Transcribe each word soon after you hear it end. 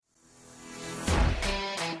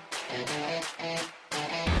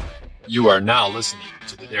You are now listening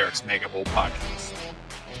to the Derek's Mega Bowl Podcast.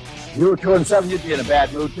 You were 2-7, you'd be in a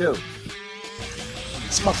bad mood too.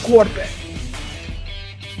 It's my quarterback.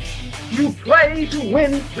 You play to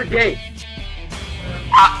win the game.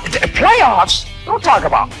 Playoffs? Don't talk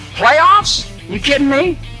about playoffs. You kidding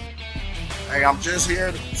me? Hey, I'm just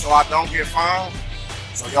here so I don't get fined,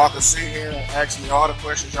 so y'all can sit here and ask me all the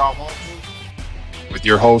questions y'all want to. With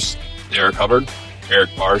your hosts, Derek Hubbard, Eric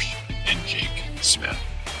Barsh, and Jake Smith.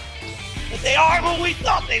 But they are who we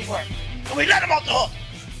thought they were, and we let them off the hook.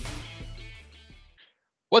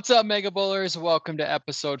 What's up, Mega Bowlers? Welcome to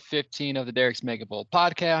episode 15 of the Derek's Mega Bowl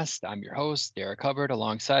Podcast. I'm your host, Derek Hubbard.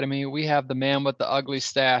 Alongside of me, we have the man with the ugly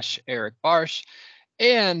stash, Eric Barsh,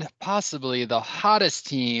 and possibly the hottest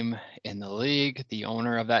team in the league, the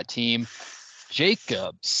owner of that team,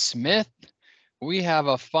 Jacob Smith. We have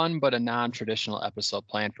a fun but a non-traditional episode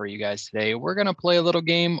planned for you guys today. We're going to play a little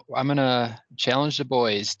game. I'm going to challenge the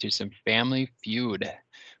boys to some Family Feud.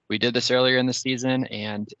 We did this earlier in the season,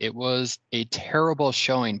 and it was a terrible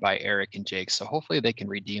showing by Eric and Jake, so hopefully they can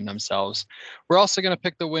redeem themselves. We're also going to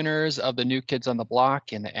pick the winners of the New Kids on the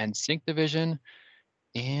Block in the NSYNC division,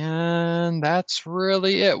 and that's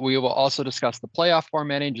really it. We will also discuss the playoff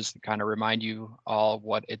formatting, just to kind of remind you all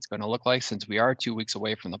what it's going to look like since we are 2 weeks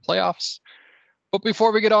away from the playoffs. But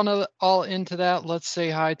before we get all into that, let's say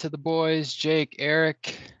hi to the boys. Jake,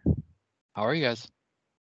 Eric, how are you guys?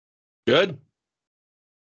 Good.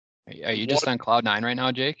 Are you just on cloud nine right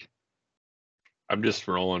now, Jake? I'm just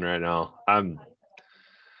rolling right now.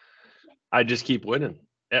 I just keep winning.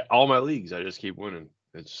 All my leagues, I just keep winning.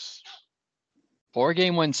 It's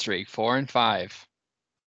 4-game win streak, 4-5.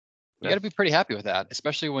 You got to be pretty happy with that,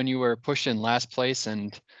 especially when you were pushing last place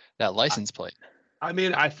and that license plate. I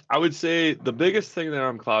mean, I would say the biggest thing that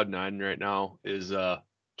I'm cloud nine right now is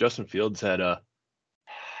Justin Fields had a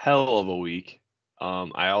hell of a week.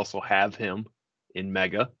 I also have him in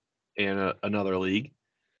Mega and another league,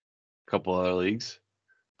 a couple other leagues.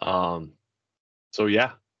 So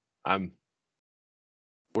yeah, I'm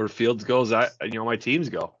where Fields goes. My teams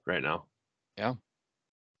go right now. Yeah.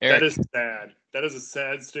 Eric, that is sad. That is a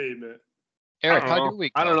sad statement. Eric, how'd your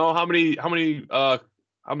week go? I don't know how many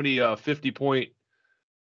 50-point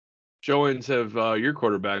showings have your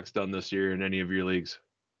quarterbacks done this year in any of your leagues?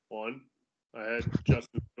 One. I had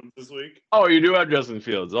Justin Fields this week. Oh, you do have Justin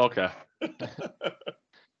Fields. Okay.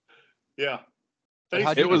 Yeah.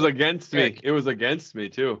 It was against me. It was against me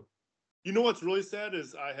too. You know what's really sad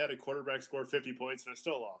is I had a quarterback score 50 points and I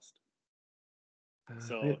still lost.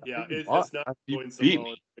 So yeah, it's not going so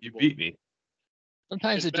well. You beat me.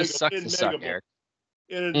 Sometimes it just sucks to suck, Eric.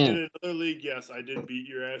 In another league, yes, I did beat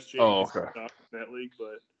your ass, Jake. Oh, okay. In that league,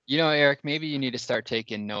 but you know, Eric, maybe you need to start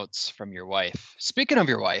taking notes from your wife. Speaking of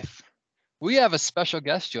your wife, we have a special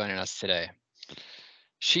guest joining us today.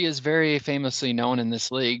 She is very famously known in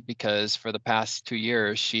this league because for the past 2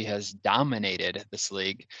 years, she has dominated this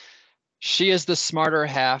league. She is the smarter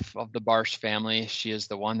half of the Barsh family. She is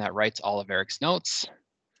the one that writes all of Eric's notes.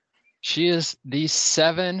 She is the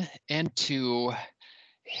 7-2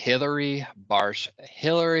 Hillary Barsh.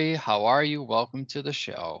 Hillary, how are you? Welcome to the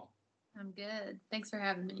show. I'm good. Thanks for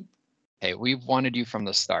having me. Hey, we've wanted you from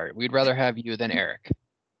the start. We'd rather have you than Eric.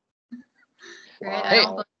 Right? Hey,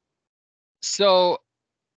 so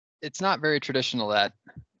it's not very traditional that,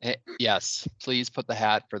 yes, please put the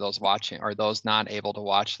hat for those watching or those not able to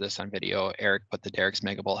watch this on video. Eric put the Derek's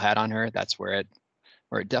Mega Bowl hat on her. That's where it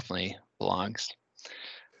definitely belongs.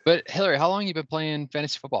 But Hillary, how long have you been playing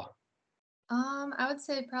fantasy football? I would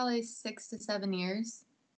say probably 6 to 7 years.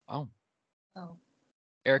 Oh. Oh.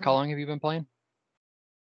 Eric, how long have you been playing?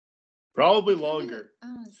 probably longer.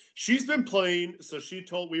 She's been playing. So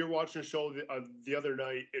we were watching a show the other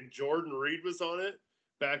night, and Jordan Reed was on it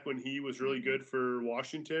back when he was really good for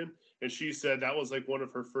Washington. And she said that was like one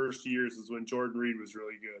of her first years is when Jordan Reed was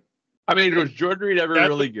really good. I mean, was Jordan Reed ever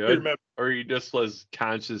really good, or he just was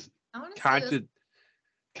constantly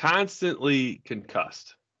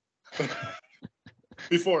concussed?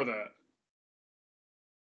 Before that.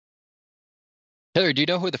 Hillary, do you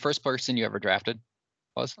know who the first person you ever drafted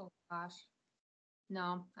was? Oh, gosh.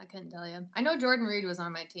 No, I couldn't tell you. I know Jordan Reed was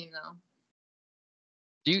on my team, though.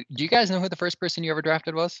 Do you guys know who the first person you ever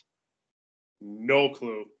drafted was? No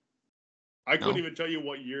clue. I couldn't even tell you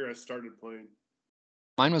what year I started playing.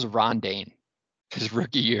 Mine was Ron Dane, his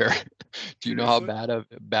rookie year. Do you know how bad of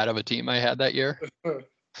a team I had that year?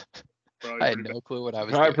 I had no clue what I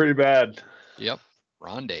was doing. Pretty bad. Yep,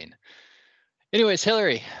 Ron Dane. Anyways,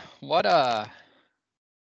 Hillary, what do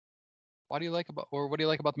you like about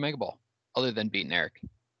the Mega Bowl other than beating Eric?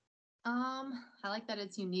 I like that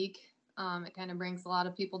it's unique. It kind of brings a lot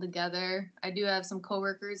of people together. I do have some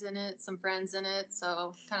coworkers in it, some friends in it,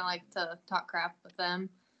 so kind of like to talk crap with them.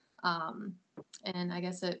 And I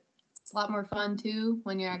guess it's a lot more fun too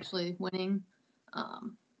when you're actually winning.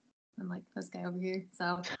 I'm like this guy over here.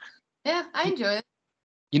 So yeah, I enjoy it.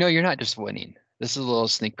 You know, you're not just winning. This is a little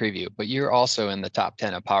sneak preview, but you're also in the top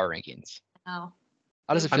 10 of power rankings. Oh,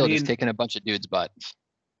 How does it feel just kicking a bunch of dudes' butts?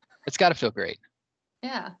 It's got to feel great.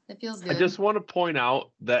 yeah, it feels good. I just want to point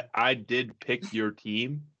out that I did pick your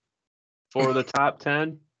team for the top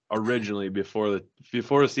 10 originally before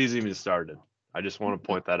the season even started. I just want to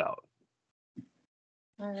point that out.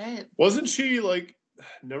 All right. Wasn't she like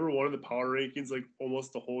number one in the power rankings like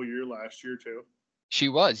almost the whole year last year too? She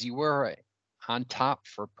was. You were on top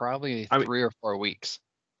for probably 3 or 4 weeks.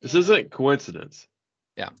 This isn't coincidence.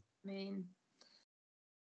 Yeah. I mean,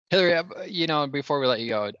 Hillary, you know, before we let you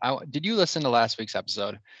go, did you listen to last week's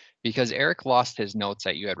episode? Because Eric lost his notes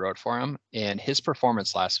that you had wrote for him, and his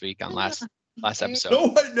performance last week on last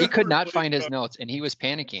episode, he could not find his notes, and he was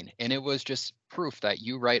panicking, and it was just proof that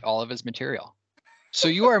you write all of his material. So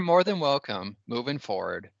you are more than welcome moving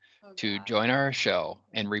forward to join our show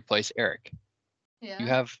and replace Eric. Yeah. You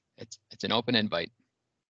have it's an open invite.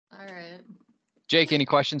 All right. Jake, any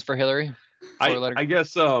questions for Hillary? I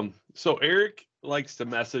guess so Eric likes to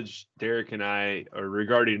message Derek and I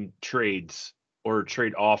regarding trades or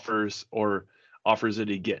trade offers or offers that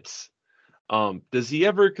he gets. Does he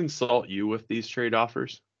ever consult you with these trade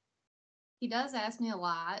offers? He does ask me a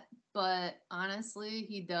lot, but honestly,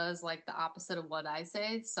 he does like the opposite of what I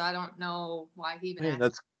say. So I don't know why he even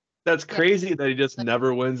asks. That's crazy that he just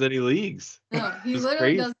never wins any leagues. No, he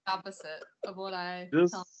literally does the opposite of what I tell him.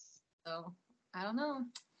 So I don't know.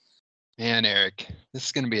 Man, Eric, this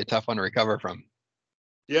is going to be a tough one to recover from.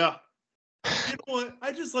 Yeah. You know what?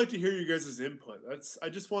 I just like to hear you guys' input. I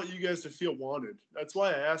just want you guys to feel wanted. That's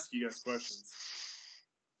why I ask you guys questions.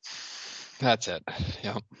 That's it.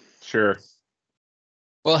 Yeah. Sure.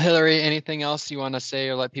 Well, Hillary, anything else you want to say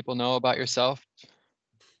or let people know about yourself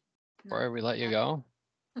before we let you go?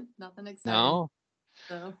 Nothing exciting. No?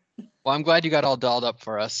 So. Well, I'm glad you got all dolled up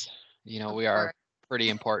for us. You know, we are pretty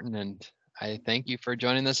important, and I thank you for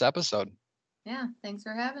joining this episode. Yeah, thanks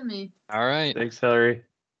for having me. All right. Thanks, Hillary.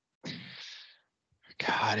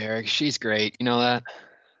 God, Eric, she's great. You know that?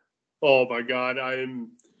 Oh my God, I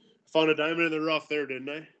found a diamond in the rough there, didn't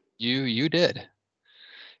I? You did.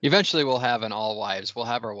 Eventually, we'll have an all wives. We'll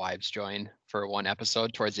have our wives join for one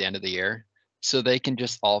episode towards the end of the year, so they can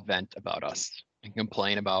just all vent about us and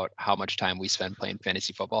complain about how much time we spend playing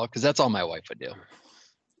fantasy football, because that's all my wife would do.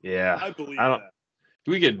 Yeah, I believe that.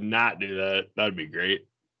 If we could not do that, that'd be great.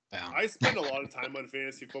 Yeah. I spend a lot of time on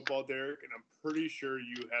fantasy football, Derek, and I'm pretty sure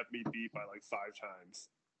you have me beat by like 5 times.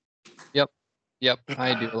 Yep,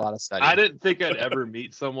 I do a lot of studying. I didn't think I'd ever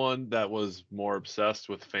meet someone that was more obsessed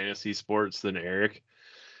with fantasy sports than Eric.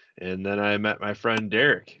 And then I met my friend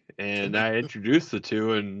Derek, and I introduced the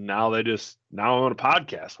two, and now I'm on a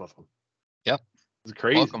podcast with them. Yep. It's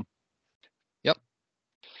crazy. Welcome. Yep.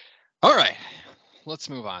 All right, let's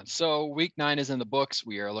move on. So week 9 is in the books.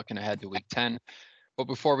 We are looking ahead to week 10. But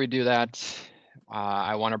before we do that,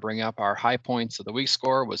 I want to bring up our high points of the week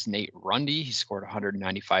score was Nate Rundy. He scored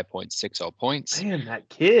 195.60 points. Man, that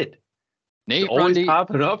kid. Nate always Rundy.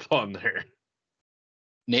 Popping up on there.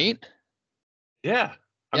 Nate? Yeah.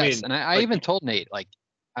 Yes, and I even told Nate, like,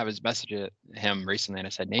 I was messaging him recently, and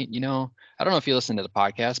I said, Nate, you know, I don't know if you listen to the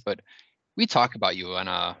podcast, but we talk about you on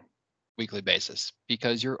a weekly basis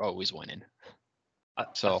because you're always winning.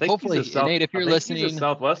 So hopefully, Nate, if you're listening, he's a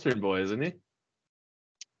Southwestern boy, isn't he?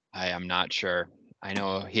 I am not sure. I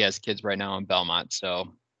know he has kids right now in Belmont,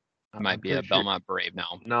 so he might be a Belmont Brave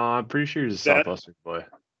now. No, I'm pretty sure he's a Southwestern boy.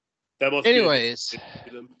 Anyways,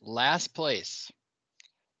 last place.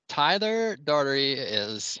 Tyler Daugherty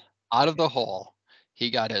is out of the hole.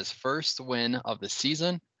 He got his first win of the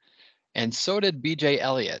season, and so did BJ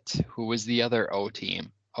Elliott, who was the other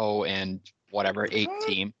 8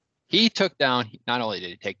 team. He took down, not only did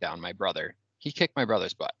he take down my brother, he kicked my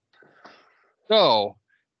brother's butt. So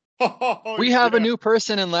we have a new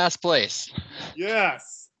person in last place.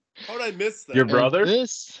 Yes. How did I miss that? Your brother?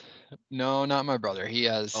 No, not my brother. He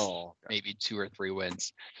has maybe 2 or 3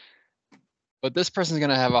 wins. But this person's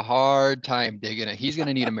going to have a hard time digging it. He's going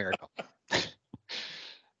to need a miracle.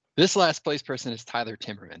 This last place person is Tyler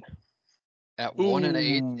Timmerman at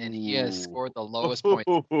 1-8, and he has scored the lowest point.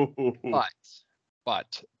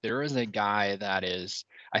 But there is a guy that is,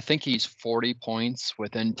 I think he's 40 points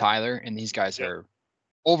within Tyler, and these guys are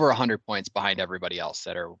over 100 points behind everybody else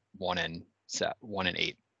that are 1-8.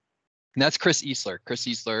 And that's Chris Easler. Chris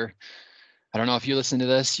Easler, I don't know if you listen to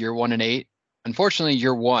this, you're 1-8. Unfortunately,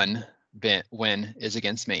 you're 1 win is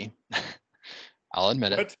against me. I'll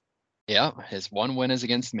admit it. What? Yeah, his one win is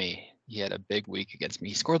against me. He had a big week against me.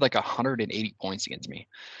 He scored like 180 points against me.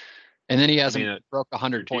 And then he hasn't broke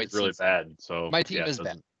 100 points. Really bad. So my team is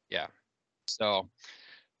bad. Yeah. So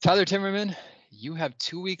Tyler Timmerman, you have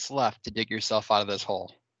 2 weeks left to dig yourself out of this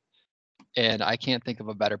hole. And I can't think of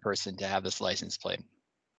a better person to have this license plate.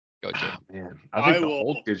 Go, Jake. Man, I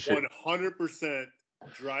will 100%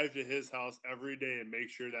 drive to his house every day and make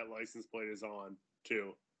sure that license plate is on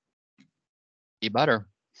too. Be better.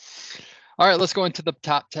 All right, let's go into the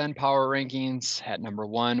top 10 power rankings. At number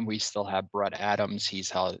 1, we still have Brett Adams. He's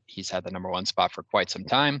had the number 1 spot for quite some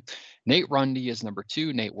time. Nate Rundy is number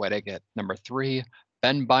 2. Nate Wettig at number 3.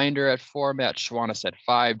 Ben Binder at 4. Matt Schwanis at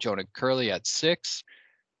 5. Jonah Curley at 6.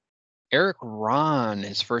 Eric Ron,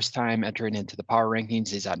 his first time entering into the power rankings,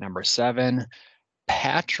 he's at number 7.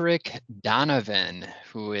 Patrick Donovan,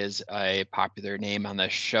 who is a popular name on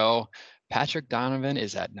this show. Patrick Donovan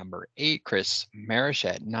is at number 8, Chris Marish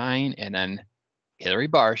at 9, and then Hillary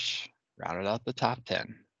Barsh rounded out the top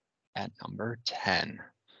 10 at number 10.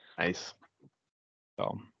 Nice.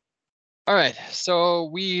 So, all right.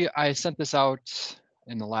 So I sent this out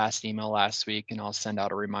in the last email last week, and I'll send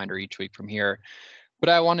out a reminder each week from here. But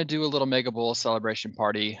I want to do a little Mega Bowl celebration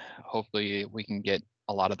party. Hopefully we can get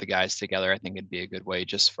a lot of the guys together. I think it'd be a good way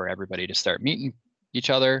just for everybody to start meeting each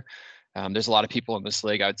other. There's a lot of people in this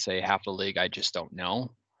league. I would say half the league I just don't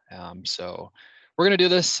know. So we're going to do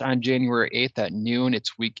this on January 8th at noon.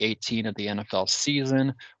 It's week 18 of the NFL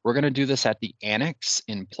season. We're going to do this at the Annex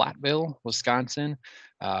in Platteville, Wisconsin.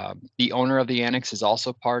 The owner of the Annex is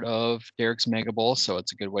also part of Derek's Mega Bowl, so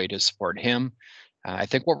it's a good way to support him. I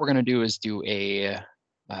think what we're going to do is do a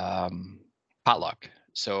potluck.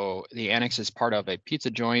 So the Annex is part of a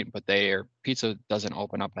pizza joint, but their pizza doesn't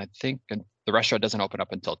open up, I think, and the restaurant doesn't open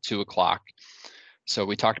up until 2:00. So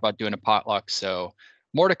we talked about doing a potluck. So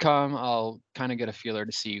more to come. I'll kind of get a feeler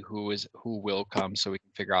to see who will come, so we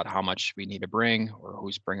can figure out how much we need to bring or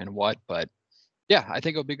who's bringing what. But yeah, I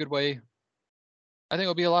think it'll be a good way. I think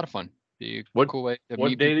it'll be a lot of fun. Be a cool way to What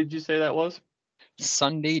meet day did you say that was?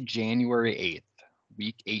 Sunday, January 8th.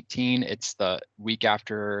 Week 18. It's the week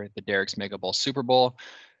after the Derek's Mega Bowl Super Bowl.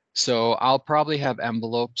 So I'll probably have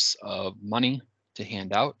envelopes of money to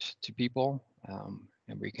hand out to people.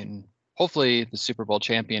 And we can, hopefully the Super Bowl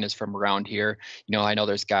champion is from around here. I know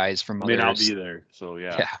there's guys from other. I'll be there. So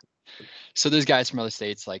yeah. Yeah. So there's guys from other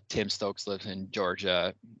states, like Tim Stokes lives in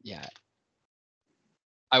Georgia. Yeah.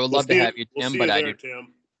 I would love to have you, Tim, but I do.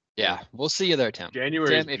 Tim. Yeah. We'll see you there, Tim.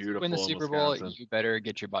 January is Tim, if beautiful. you win the Super Bowl, you better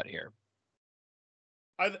get your butt here.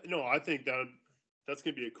 I think that's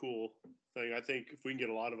going to be a cool thing. I think if we can get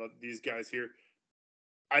a lot of these guys here,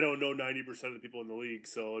 I don't know 90% of the people in the league,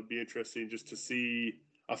 so it'd be interesting just to see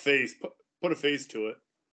a face, put a face to it.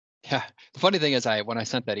 Yeah. The funny thing is, when I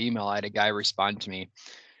sent that email, I had a guy respond to me.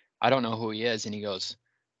 I don't know who he is. And he goes,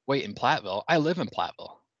 wait, in Platteville? I live in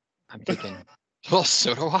Platteville. I'm thinking, well,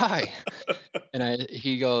 so do I. And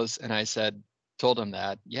he goes, and I told him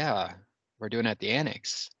that, yeah, we're doing it at the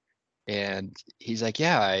Annex. And he's like,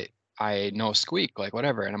 yeah, I know Squeak, like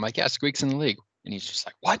whatever. And I'm like, yeah, Squeak's in the league. And he's just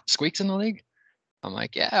like, what? Squeak's in the league? I'm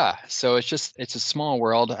like, yeah. So it's a small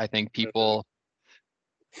world. I think people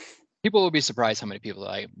will be surprised how many people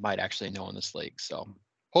that I might actually know in this league. So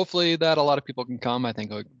hopefully that a lot of people can come. I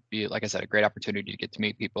think it would be, like I said, a great opportunity to get to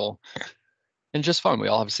meet people and just fun. We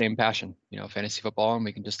all have the same passion, fantasy football, and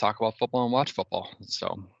we can just talk about football and watch football.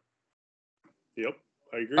 So. Yep,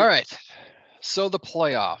 I agree. All right. So the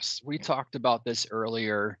playoffs, we talked about this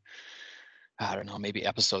earlier. I don't know, maybe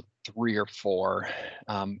episode 3 or 4.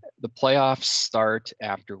 The playoffs start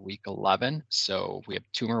after week 11. So we have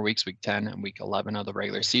 2 more weeks, week 10 and week 11 of the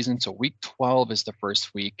regular season. So week 12 is the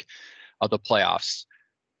first week of the playoffs.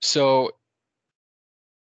 So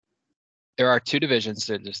there are 2 divisions.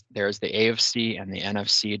 There's the AFC and the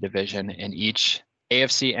NFC division, and each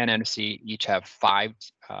AFC and NFC each have 5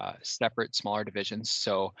 separate smaller divisions.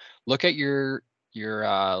 So look at your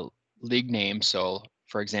league name. So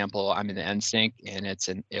for example, I'm in the NSYNC and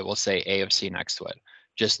it will say AFC next to it.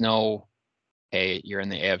 Just know, hey, you're in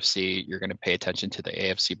the AFC. You're going to pay attention to the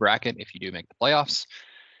AFC bracket if you do make the playoffs.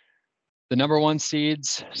 The number 1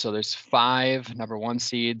 seeds. So there's 5 number 1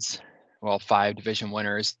 seeds. Well, 5 division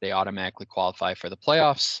winners. They automatically qualify for the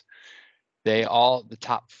playoffs. The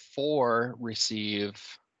top 4 receive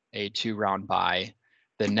a 2-round bye.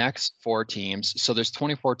 The next 4 teams, so there's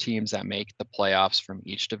 24 teams that make the playoffs from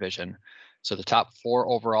each division. So the top 4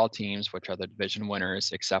 overall teams, which are the division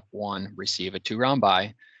winners, except 1, receive a 2-round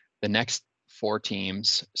bye. The next 4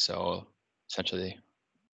 teams, so essentially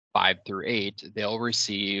 5 through 8, they'll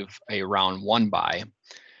receive a round 1 bye.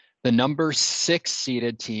 The number 6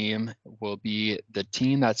 seeded team will be the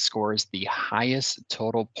team that scores the highest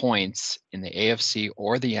total points in the AFC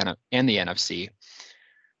or the NFC.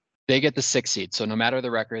 They get the 6 seed. So no matter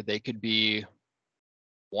the record, they could be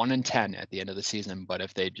 1-10 at the end of the season. But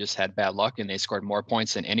if they just had bad luck and they scored more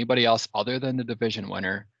points than anybody else other than the division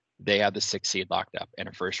winner, they have the 6 seed locked up and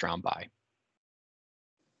a first round bye.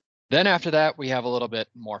 Then after that, we have a little bit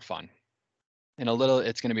more fun. And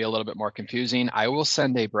it's going to be a little bit more confusing. I will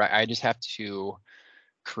send I just have to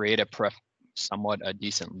create somewhat a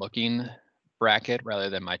decent looking bracket rather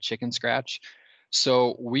than my chicken scratch.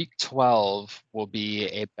 So week 12 will be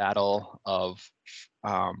a battle of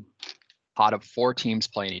pot of 4 teams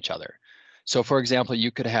playing each other. So for example, you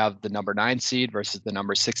could have the number 9 seed versus the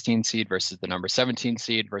number 16 seed versus the number 17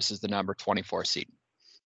 seed versus the number 24 seed.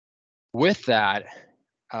 With that,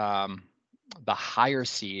 the higher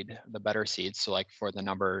seed, the better seed, so like for the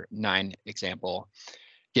number 9 example,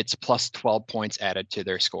 gets plus 12 points added to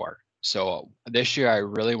their score. So this year I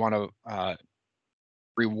really want to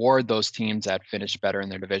reward those teams that finish better in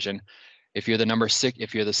their division. If you're the number 6,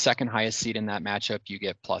 if you're the second highest seed in that matchup, you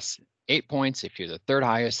get plus 8 points. If you're the third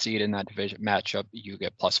highest seed in that division matchup, you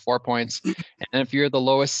get plus 4 points. And if you're the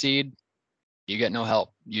lowest seed, you get no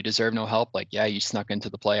help. You deserve no help. Like, yeah, you snuck into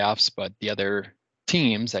the playoffs, but the other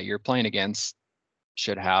teams that you're playing against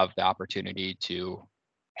should have the opportunity to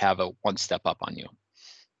have a one step up on you.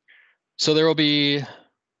 So there will be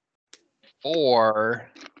 4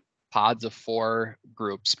 pods of 4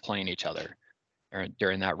 groups playing each other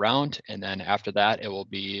during that round. And then after that, it will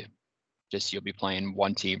be you'll be playing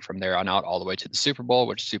one team from there on out all the way to the Super Bowl,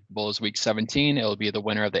 which Super Bowl is week 17. It will be the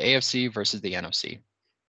winner of the AFC versus the NFC.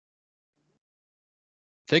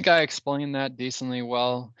 Think I explained that decently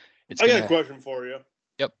well. I got a question for you.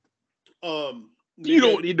 Yep. You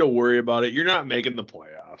don't need to worry about it. You're not making the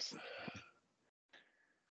playoffs.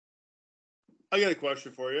 I got a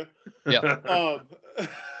question for you. Yeah.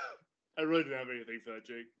 I really didn't have anything for that,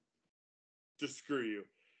 Jake. Just screw you.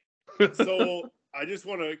 So I just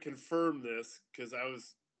want to confirm this because I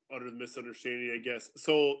was under the misunderstanding, I guess.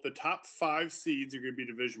 So the top 5 seeds are going to be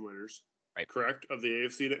division winners, right? Correct, of the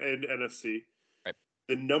AFC and NFC. Right.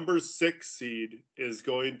 The number 6 seed is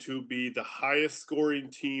going to be the highest scoring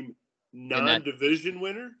team, non-division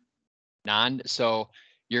winner. So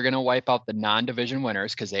you're going to wipe out the non-division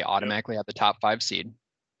winners because they automatically have the top 5 seed.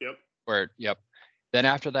 Yep. Then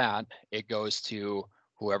after that, it goes to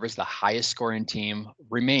whoever's the highest scoring team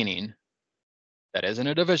remaining that isn't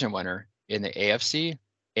a division winner in the AFC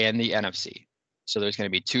and the NFC. So there's going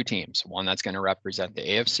to be 2 teams, one that's going to represent the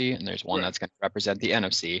AFC and there's one that's going to represent the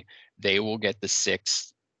NFC. They will get the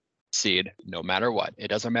 6th seed no matter what. It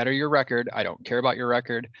doesn't matter your record. I don't care about your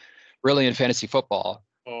record. Really, in fantasy football,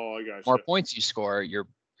 I got more points you score, you're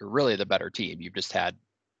really the better team. You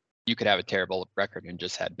could have a terrible record and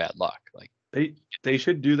just had bad luck. Like they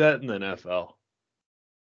should do that in the NFL.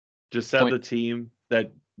 Just have the team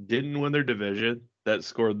that didn't win their division that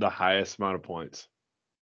scored the highest amount of points,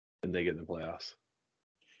 and they get in the playoffs.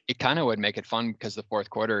 It kind of would make it fun because the fourth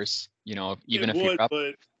quarters, even if you're up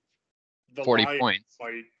but the 40 Lions points.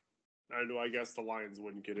 Fight, I know. I guess the Lions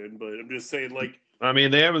wouldn't get in, but I'm just saying, like. I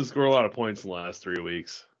mean, they haven't scored a lot of points in the last 3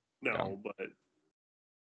 weeks. No, but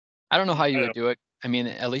I don't know how you would do it. I mean,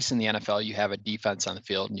 at least in the NFL, you have a defense on the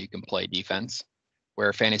field and you can play defense.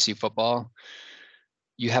 Where fantasy football,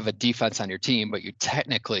 you have a defense on your team, but you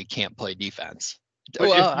technically can't play defense.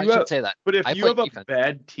 I should say that. But if you have a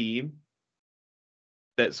bad team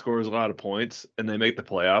that scores a lot of points and they make the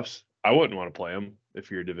playoffs, I wouldn't want to play them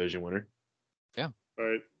if you're a division winner. Yeah.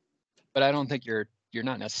 Right. But I don't think you're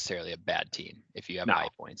not necessarily a bad team if you have high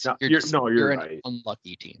points. No, you're right. An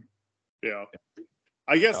unlucky team. Yeah.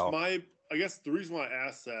 I guess the reason why I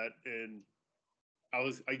asked that, and I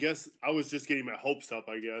was just getting my hopes up,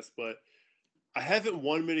 but I haven't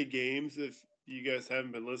won many games if you guys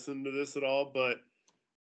haven't been listening to this at all, but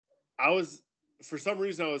for some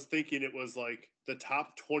reason I was thinking it was like the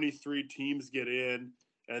top 23 teams get in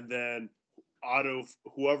and then out of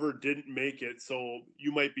whoever didn't make it. So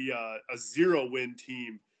you might be a 0-win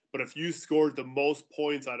team, but if you scored the most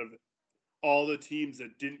points out of all the teams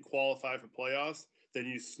that didn't qualify for playoffs, then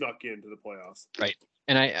you snuck into the playoffs. Right.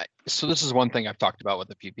 And so this is one thing I've talked about with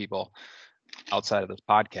a few people outside of this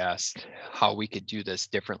podcast, how we could do this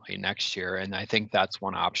differently next year. And I think that's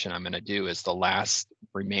one option I'm going to do is the last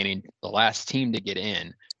team to get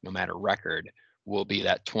in, no matter record, will be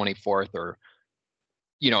that 24th or,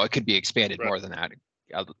 it could be expanded more than that.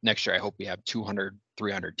 Next year, I hope we have 200,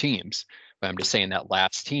 300 teams, but I'm just saying that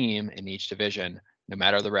last team in each division, no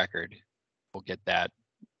matter the record, will get that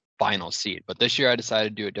final seed. But this year I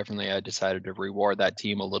decided to do it differently. I decided to reward that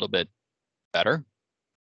team a little bit better,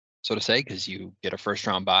 so to say, because you get a first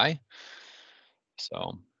round bye.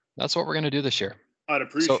 So that's what we're going to do this year. I'd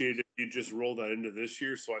appreciate if you just roll that into this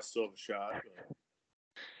year so I still have a shot.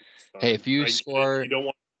 Hey, if you score... You don't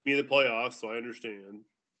want me in the playoffs, so I understand.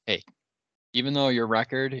 Hey, even though your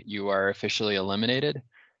record, you are officially eliminated,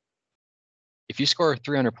 if you score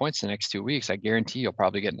 300 points in the next 2 weeks, I guarantee you'll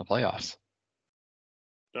probably get in the playoffs.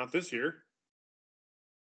 Not this year.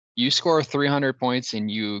 You score 300 points and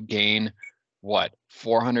you gain,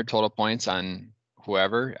 400 total points on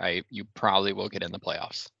whoever, you probably will get in the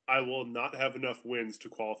playoffs. I will not have enough wins to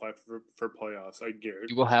qualify for playoffs. I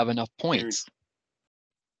guarantee. You will have enough points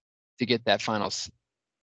to get that finals.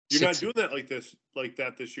 You're not doing that like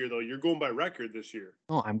that this year, though. You're going by record this year.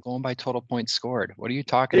 No, I'm going by total points scored. What are you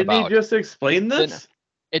talking about? Didn't he just explain this?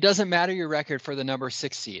 It doesn't matter your record for the number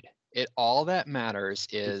 6 seed. All that matters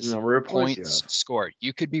is the number of points scored.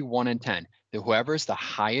 You could be 1 in 10. Whoever's the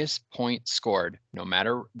highest point scored, doesn't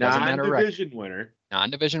matter. Non-division winner.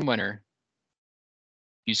 Non-division winner.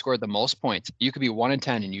 You scored the most points. You could be 1 in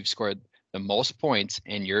 10 and you've scored the most points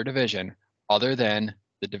in your division other than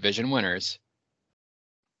the division winners.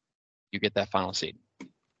 You get that final seed.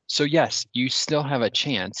 So yes, you still have a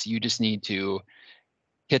chance. You just need to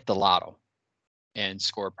hit the lotto and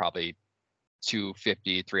score probably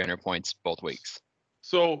 250, 300 points both weeks.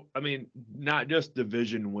 So, I mean, not just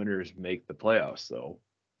division winners make the playoffs, though.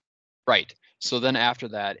 Right. So then after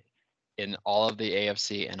that, in all of the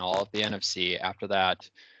AFC and all of the NFC, after that,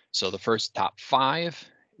 so the first top 5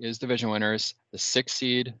 is division winners. The 6th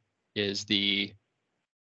seed is the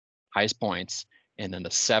highest points. And then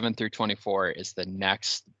the 7 through 24 is the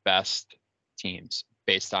next best teams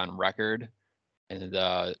based on record and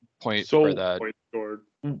the point for the point scored.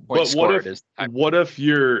 But what if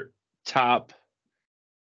your top,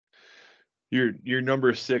 your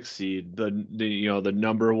number 6 seed, the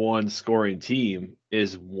number 1 scoring team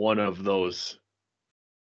is one of those?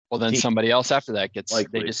 Well, then teams. Somebody else after that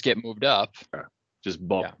they just get moved up. Just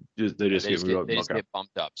bump. Yeah. They just get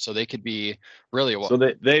bumped up. So they could be really so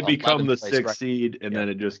they become the 6th record. seed, and then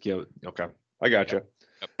it just gets okay. I gotcha.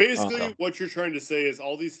 Yep. Basically, what you're trying to say is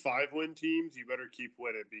all these 5-win teams, you better keep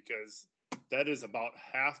winning because that is about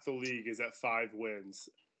half the league is at 5 wins.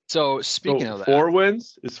 So speaking of that, 4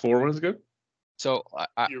 wins is 4 wins good. So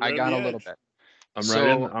I got a little bit.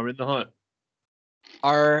 I'm in the hunt.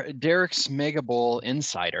 Our Derek's Mega Bowl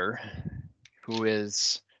insider, who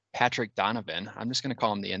is Patrick Donovan. I'm just going to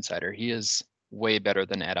call him the insider. He is way better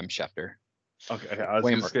than Adam Schefter. Okay, I was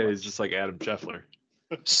going to say he's just like Adam Scheffler.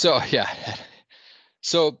 So, yeah.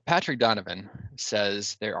 So Patrick Donovan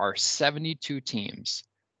says there are 72 teams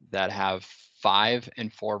that have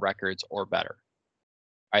 5-4 records or better.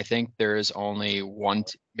 I think there's only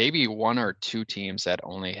maybe 1 or 2 teams that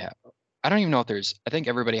only have. I don't even know if I think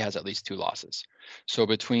everybody has at least 2 losses. So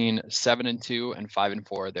between 7-2 and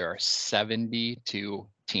 5-4, there are 72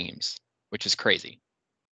 teams, which is crazy.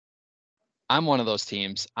 I'm one of those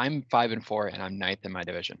teams. I'm 5-4 and I'm 9th in my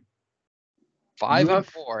division.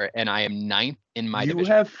 5-4 and I am 9th in my division. You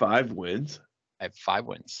have 5 wins? I have 5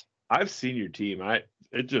 wins. I've seen your team.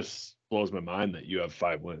 It just blows my mind that you have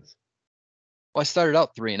 5 wins. Well, I started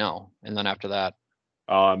out 3-0, and then after that.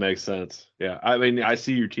 Oh, it makes sense. Yeah, I mean, I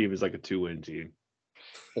see your team as like a 2-win team.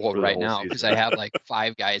 Well, right now, because I have like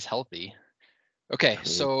 5 guys healthy. Okay,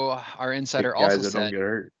 so our insider also said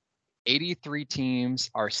 83 teams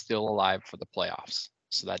are still alive for the playoffs.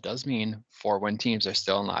 So that does mean 4-win teams are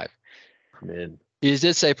still alive. Man. He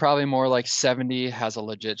did say probably more like 70 has a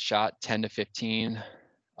legit shot. 10 to 15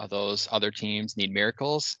 of those other teams need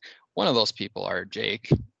miracles. One of those people are Jake.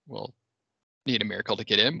 Will need a miracle to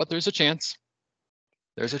get in, but there's a chance.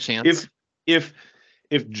 There's a chance. If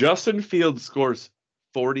Justin Fields scores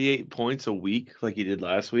 48 points a week like he did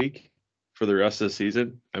last week for the rest of the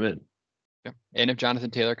season, I'm in. Yeah. And if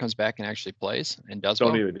Jonathan Taylor comes back and actually plays and does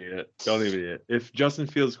Don't even need it. If Justin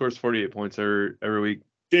Fields scores 48 points every week.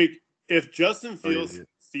 Jake, if Justin Fields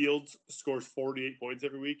scores 48 points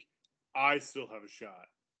every week, I still have a shot.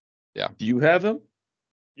 Yeah. Do you have him?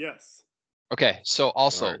 Yes. Okay, so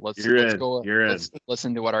also right. let's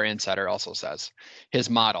listen to what our insider also says. His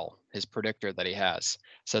model, his predictor that he has,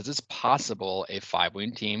 says it's possible a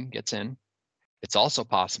 5-win team gets in. It's also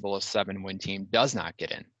possible a 7-win team does not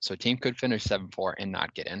get in. So a team could finish 7-4 and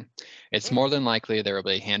not get in. It's more than likely there will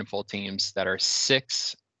be a handful of teams that are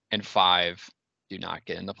 6-5 do not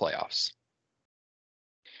get in the playoffs.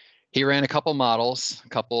 He ran a couple models, a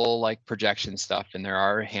couple like projection stuff, and there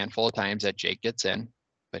are a handful of times that Jake gets in,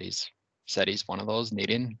 but he's said he's one of those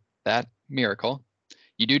needing that miracle.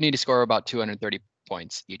 You do need to score about 230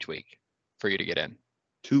 points each week for you to get in.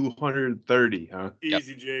 230, huh?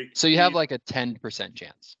 Easy, Jake. So you have Easy. like a 10%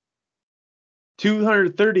 chance.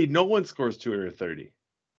 230. No one scores 230.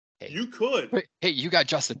 You could. Wait, hey, you got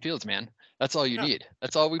Justin Fields, man. That's all you Yeah. need.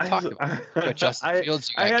 That's all we've talked about. You got Justin I, Fields.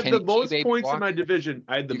 You I got had Kenny the most T. points in my Walker. division.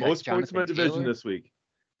 I had the You got most points in my Jonathan division Taylor. this week.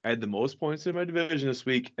 I had the most points in my division this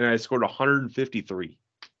week, and I scored 153.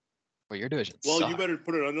 Well, your division Well, sucks. you better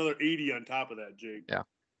put another 80 on top of that, Jake. Yeah.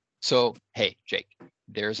 So, hey, Jake,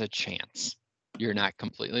 there's a chance you're not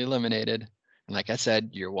completely eliminated. And like I said,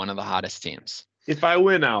 you're one of the hottest teams. If I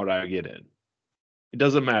win out, I get in. It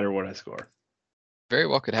doesn't matter what I score. Very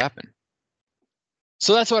well could happen.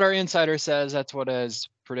 So that's what our insider says. That's what his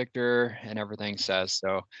predictor and everything says.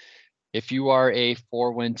 So if you are a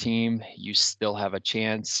 4-win team, you still have a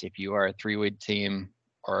chance. If you are a 3-win team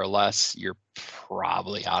or less, you're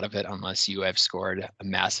probably out of it unless you have scored a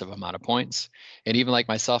massive amount of points. And even like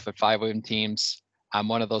myself at 5-win teams, I'm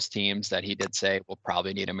one of those teams that he did say will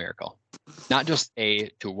probably need a miracle. Not just A,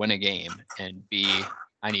 to win a game, and B,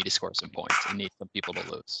 I need to score some points and need some people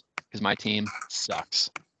to lose because my team sucks.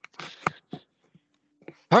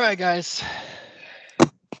 All right, guys.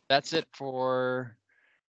 That's it for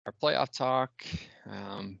our playoff talk.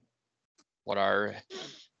 What our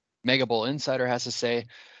Mega Bowl Insider has to say.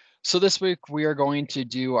 So this week we are going to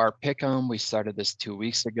do our pick'em. We started this 2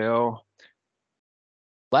 weeks ago.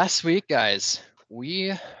 Last week, guys,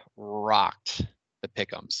 we rocked the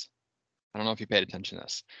pick'ems. I don't know if you paid attention to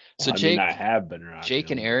this. So I have been rocking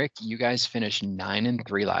Jake and them. Eric, you guys finished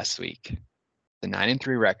 9-3 last week. The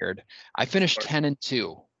 9-3 record. I finished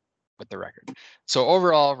 10-2 with the record. So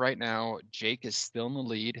overall, right now, Jake is still in the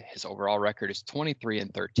lead. His overall record is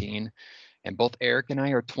 23-13, and both Eric and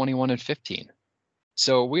I are 21-15.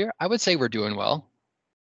 So I would say we're doing well,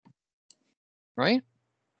 right?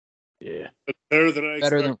 Yeah. Better than I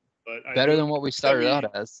expected. Better than what we started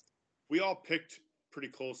out as. We all picked pretty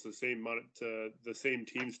close to the same amount to the same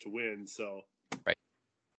teams to win. So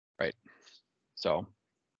Right. So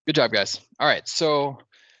good job, guys. All right. So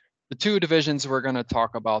the two divisions we're going to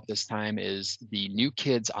talk about this time is the New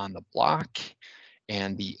Kids on the Block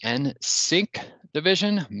and the NSYNC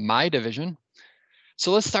division, my division.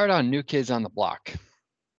 So let's start on New Kids on the Block.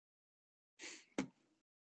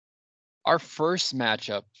 Our first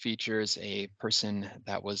matchup features a person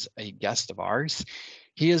that was a guest of ours.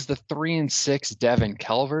 He is the 3-6 Devin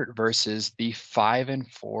Calvert versus the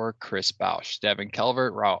 5-4 Chris Bausch. Devin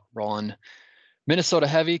Calvert rolling Minnesota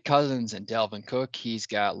heavy, Cousins and Dalvin Cook. He's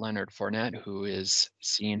got Leonard Fournette, who is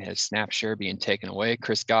seeing his snap share being taken away.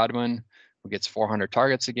 Chris Godwin, who gets 400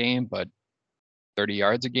 targets a game, but 30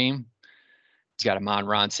 yards a game. He's got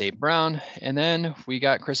Amon-Ra St. Brown. And then we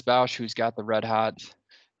got Chris Bausch, who's got the red hot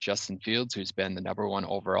Justin Fields, who's been the #1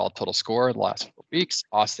 overall total scorer the last 4 weeks.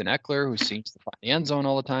 Austin Eckler, who seems to find the end zone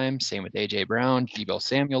all the time. Same with A.J. Brown. Deebo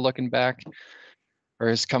Samuel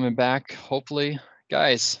is coming back, hopefully.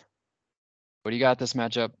 Guys, what do you got this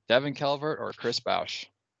matchup? Devin Calvert or Chris Bausch?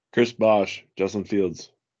 Chris Bausch, Justin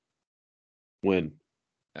Fields. Win.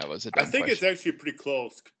 That was a I dumb think question. it's actually pretty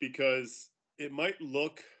close because it might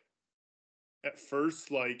look at first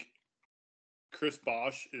like Chris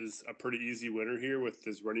Bausch is a pretty easy winner here with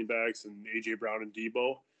his running backs and A.J. Brown and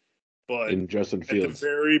Deebo. But And Justin Fields. at the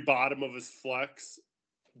very bottom of his flex,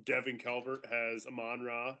 Devin Calvert has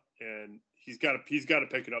Amon-Ra, and he's got to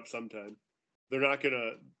pick it up sometime. They're not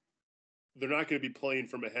gonna be playing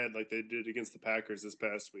from ahead like they did against the Packers this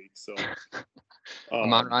past week. So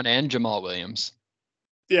Amon-Ra and Jamal Williams.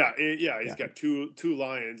 He's got two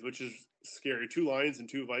Lions, which is scary. 2 Lions and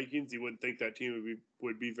 2 Vikings. You wouldn't think that team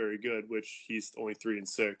would be very good, which he's only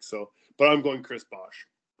 3-6. So, but I'm going Chris Bausch.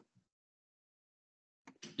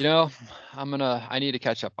 You know, I need to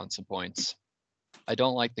catch up on some points. I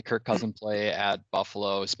don't like the Kirk Cousins play at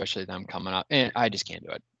Buffalo, especially them coming up. And I just can't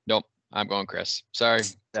do it. Nope. I'm going Chris. Sorry,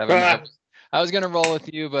 Devin. I was going to roll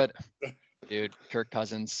with you, but dude, Kirk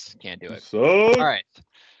Cousins can't do it. So All right.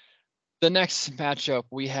 The next matchup,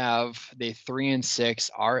 we have the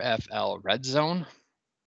 3-6 RFL Red Zone.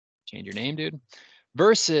 Change your name, dude.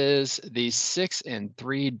 Versus the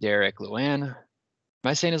 6-3 Derek Luan. Am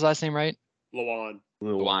I saying his last name right? Luan.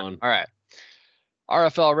 All right.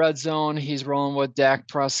 RFL Red Zone. He's rolling with Dak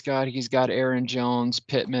Prescott. He's got Aaron Jones,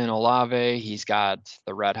 Pittman, Olave. He's got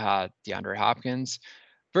the red hot DeAndre Hopkins.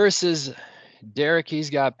 Versus Derek,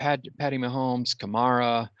 he's got Patty Mahomes,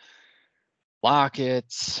 Kamara,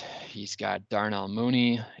 Lockett. He's got Darnell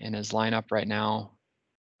Mooney in his lineup right now.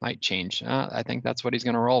 Might change. I think that's what he's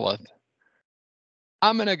going to roll with.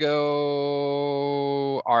 I'm going to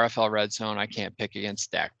go RFL Red Zone. I can't pick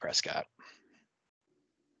against Dak Prescott.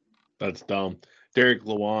 That's dumb. Derek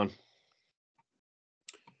Luan.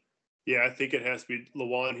 Yeah, I think it has to be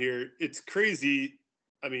Lawan here. It's crazy.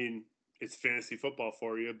 I mean, it's fantasy football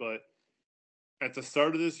for you, but at the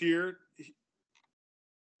start of this year,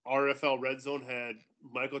 RFL Red Zone had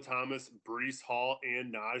Michael Thomas, Brees Hall,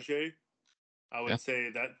 and Najee. I would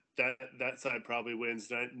say that side probably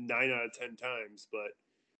wins 9 out of 10 times, but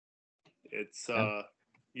it's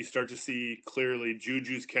you start to see clearly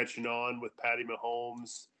Juju's catching on with Patty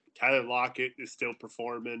Mahomes. Tyler Lockett is still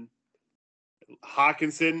performing.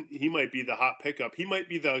 Hawkinson, he might be the hot pickup. He might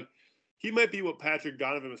be what Patrick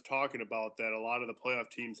Donovan was talking about, that a lot of the playoff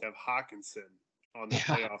teams have Hawkinson on the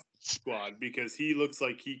playoff squad, because he looks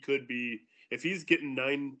like he could be, if he's getting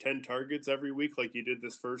 9-10 targets every week like he did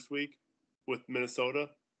this first week with Minnesota,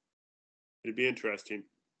 it'd be interesting.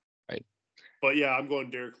 Right. But yeah, I'm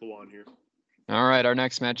going Derek Lawan here. All right, our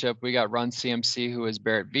next matchup, we got Run CMC, who is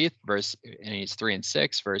Barrett Veith, and he's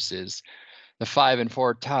 3-6 versus the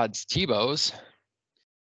 5-4 Todd's Tebows.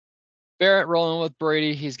 Barrett rolling with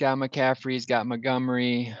Brady. He's got McCaffrey. He's got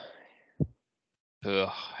Montgomery.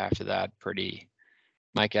 After that, pretty.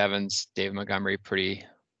 Mike Evans, Dave Montgomery, pretty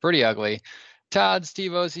ugly. Todd's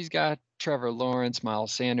Tebows, he's got Trevor Lawrence,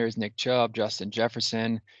 Miles Sanders, Nick Chubb, Justin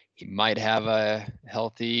Jefferson. He might have a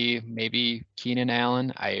healthy, maybe Keenan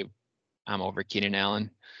Allen. I'm over Keenan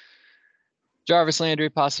Allen. Jarvis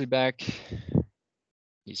Landry possibly back.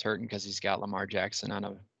 He's hurting because he's got Lamar Jackson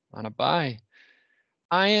on a bye.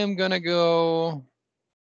 I'm gonna go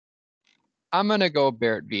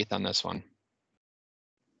Barrett Veith on this one.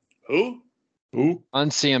 Who? On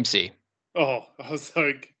CMC. Oh, I was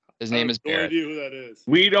like, His name is no Barrett. idea who that is.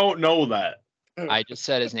 We don't know that. I just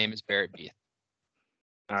said his name is Barrett Veith.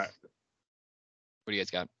 All right. What do you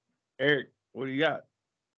guys got? Eric, what do you got?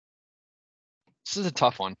 This is a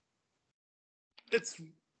tough one. It's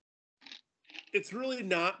really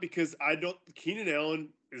not, because Keenan Allen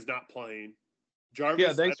is not playing. Jarvis,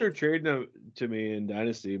 Yeah, thanks for trading him to me in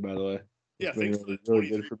Dynasty, by the way. Yeah, thanks for the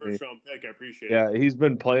 23 first round pick. I appreciate it. Yeah, he's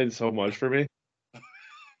been playing so much for me.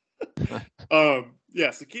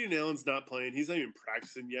 Yeah, so Keenan Allen's not playing. He's not even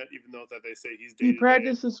practicing yet, even though that they say he's He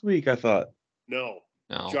practiced this week, I thought. No.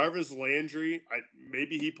 Jarvis Landry,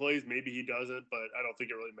 maybe he plays, maybe he doesn't, but I don't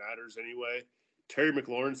think it really matters anyway. Terry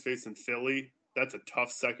McLaurin's facing Philly. That's a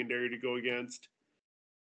tough secondary to go against.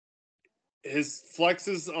 His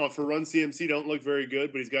flexes for Run CMC don't look very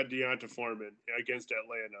good, but he's got Deonta Foreman against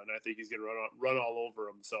Atlanta, and I think he's going to run all over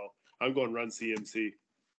him. So I'm going Run CMC.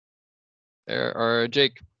 Or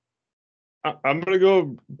Jake. I'm going to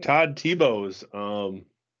go Todd Tebow's,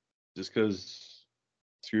 just because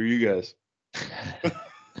screw you guys.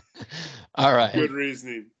 All right. Good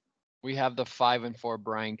reasoning. We have the 5-4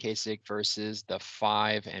 Brian Kasich versus the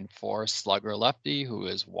 5-4 Slugger Lefty, who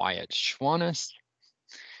is Wyatt Schwannis.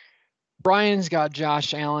 Brian's got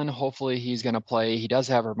Josh Allen. Hopefully he's going to play. He does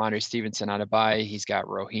have Ramondre Stevenson on a bye. He's got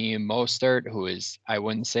Raheem Mostert, who is, I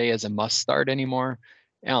wouldn't say is a must start anymore.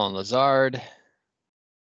 Alan Lazard,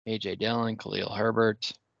 AJ Dillon, Khalil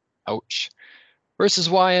Herbert. Ouch. Versus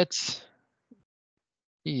Wyatt,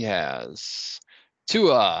 he has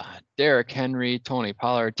Tua, Derrick Henry, Tony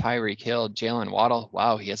Pollard, Tyreek Hill, Jalen Waddle.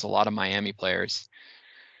 Wow, he has a lot of Miami players.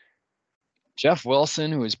 Jeff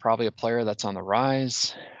Wilson, who is probably a player that's on the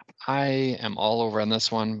rise. I am all over on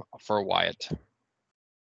this one for Wyatt. What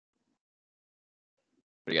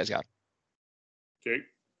do you guys got? Jake?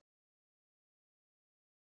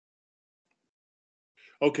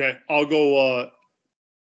 Okay, I'll go.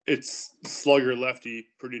 It's Slugger Lefty,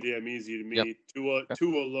 pretty damn easy to me. Yep.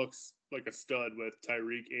 Tua looks like a stud with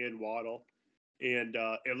Tyreek and Waddle. And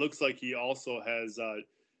it looks like he also has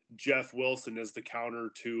Jeff Wilson as the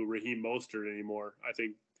counter to Raheem Mostert anymore. I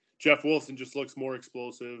think Jeff Wilson just looks more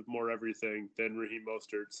explosive, more everything than Raheem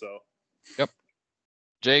Mostert. So, yep.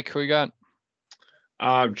 Jake, who you got?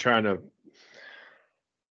 I'm trying to.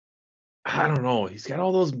 I don't know. He's got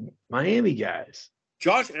all those Miami guys.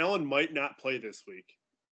 Josh Allen might not play this week.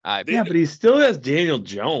 But he still has Daniel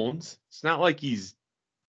Jones. It's not like he's.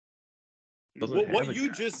 What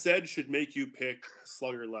you just said should make you pick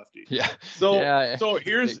Slugger Lefty. Yeah. So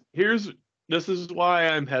here's this is why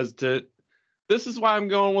I'm hesitant. This is why I'm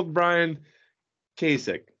going with Brian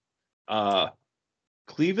Kasich.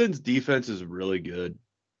 Cleveland's defense is really good,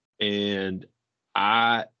 and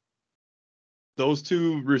those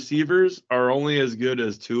two receivers are only as good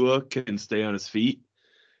as Tua can stay on his feet,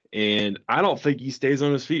 and I don't think he stays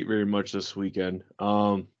on his feet very much this weekend.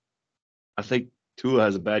 I think Tua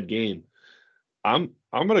has a bad game. I'm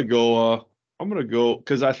gonna go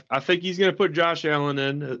because I think he's gonna put Josh Allen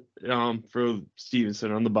in for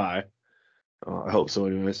Stevenson on the bye. I hope so,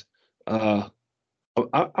 anyways. I'm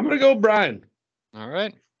gonna go Brian. All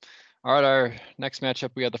right. All right, our next matchup,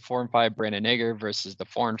 we have the 4-5 Brandon Nager versus the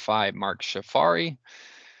 4-5 Mark Shafari.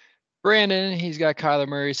 Brandon, he's got Kyler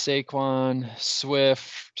Murray, Saquon,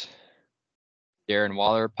 Swift, Darren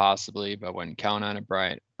Waller, possibly, but wouldn't count on it.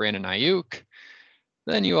 Brandon Ayuk.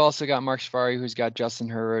 Then you also got Mark Shafari, who's got Justin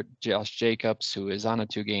Herbert, Josh Jacobs, who is on a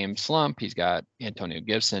 2-game slump. He's got Antonio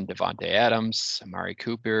Gibson, Devontae Adams, Amari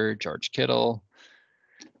Cooper, George Kittle.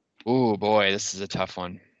 Ooh, boy, this is a tough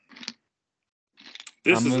one.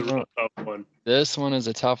 This is a real tough one. This one is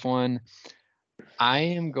a tough one. I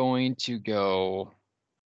am going to go.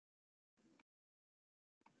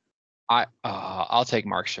 I'll take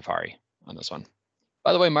Mark Shafari on this one.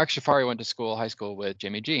 By the way, Mark Shafari went to high school with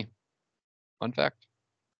Jimmy G. Fun fact.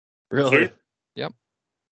 Really? Yep.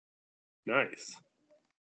 Nice.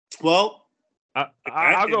 Well,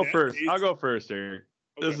 I'll go first. I'll go first, Eric.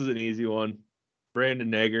 Okay. This is an easy one. Brandon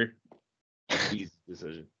Nager. Easy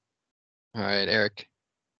decision. All right, Eric.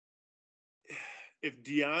 If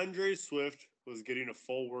DeAndre Swift was getting a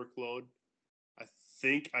full workload, I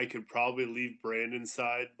think I could probably leave Brandon's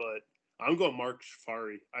side, but I'm going Mark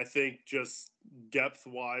Shafari. I think just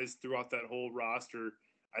depth-wise throughout that whole roster,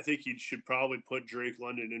 I think he should probably put Drake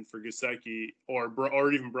London in for Gesicki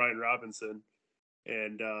or even Brian Robinson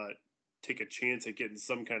and take a chance at getting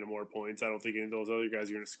some kind of more points. I don't think any of those other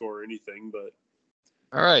guys are going to score anything, but.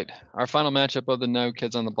 All right, our final matchup of the No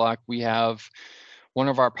Kids on the Block, we have one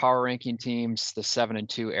of our power ranking teams, the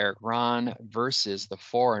 7-2 Eric Ron versus the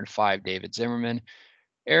 4-5 David Zimmerman.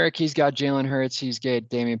 Eric, he's got Jalen Hurts, he's got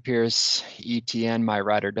Damian Pierce, ETN, my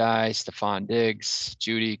ride or die, Stephon Diggs,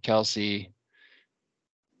 Judy, Kelsey,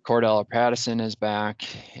 Cordell Patterson is back.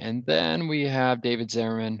 And then we have David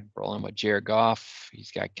Zimmerman rolling with Jared Goff.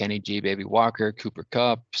 He's got Kenny G, Baby Walker, Cooper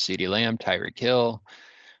Kupp, CeeDee Lamb, Tyreek Hill.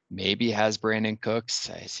 Maybe has Brandon Cooks.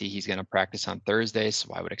 I see he's going to practice on Thursday,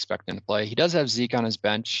 so I would expect him to play. He does have Zeke on his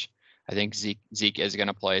bench. I think Zeke is going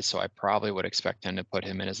to play, so I probably would expect him to put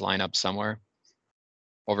him in his lineup somewhere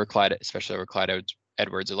over Clyde, especially over Clyde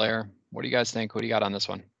Edwards-Helaire. What do you guys think? Who do you got on this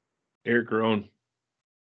one? Eric Rohn.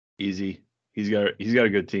 Easy. He's got a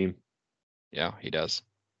good team. Yeah, he does.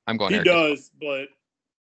 I'm going. He Eric does, but.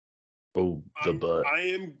 Oh, the butt. I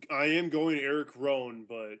am going Eric Rohn,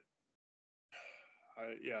 but.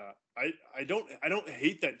 I don't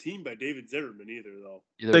hate that team by David Zimmerman either, though.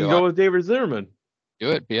 Then go with David Zimmerman. Do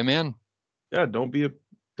it. Be a man. Yeah, don't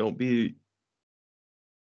be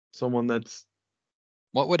someone that's.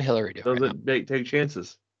 What would Hillary do? Doesn't take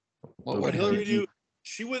chances. What would Hillary do?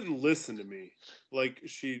 She wouldn't listen to me like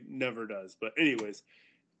she never does. But anyways,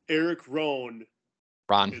 Eric Rohn.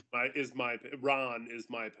 Ron is my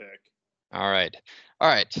pick. All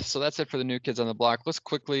right. So that's it for the New Kids on the Block. Let's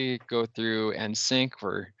quickly go through and sync.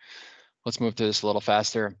 Let's move through this a little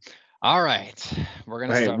faster. All right. We're going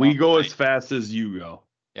to start. We go as fast as you go.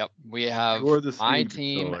 Yep. We have my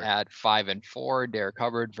team at 5-4, Derek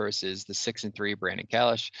Hubbard versus the 6-3, Brandon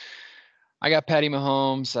Kalish. I got Patty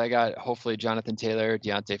Mahomes. I got hopefully Jonathan Taylor,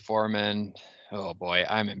 Deontay Foreman. Oh boy,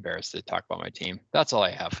 I'm embarrassed to talk about my team. That's all I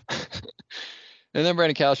have. And then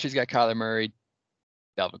Brandon Kalish, he's got Kyler Murray,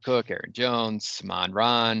 Dalvin Cook, Aaron Jones, Simon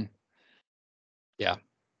Ron. Yeah,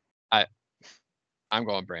 I'm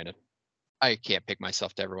going Brandon. I can't pick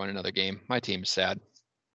myself to ever win another game. My team is sad.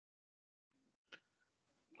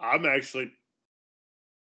 I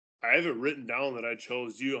haven't written down that I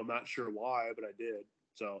chose you. I'm not sure why, but I did.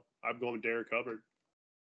 So I'm going with Derek Hubbard.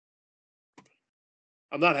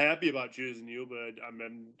 I'm not happy about choosing you, but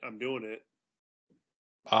I'm doing it.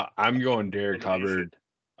 I'm going Derek Hubbard.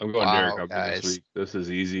 I'm going Derek Hubbard this week. This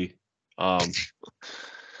is easy. I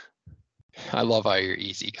love how your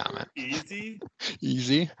easy comment. Easy.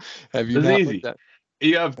 Have you? It's easy.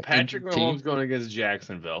 You have Patrick Mahomes going against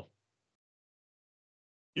Jacksonville.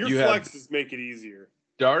 Your flexes make it easier.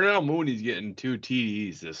 Darnell Mooney's getting 2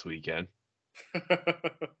 TDs this weekend.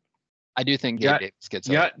 I do think Gabe Davis gets.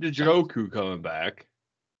 You got Njoku coming back.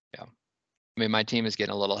 Yeah, I mean my team is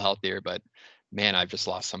getting a little healthier, but man, I've just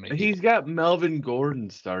lost so many. He's got Melvin Gordon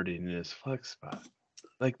starting in his flex spot.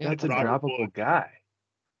 That's a droppable guy.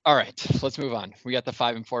 All right, let's move on. We got the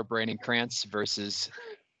 5-4 Brandon Krantz versus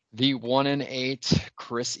the 1-8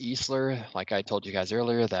 Chris Easler. Like I told you guys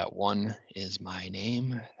earlier, that one is my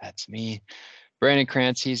name. That's me. Brandon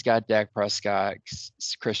Krantz, he's got Dak Prescott,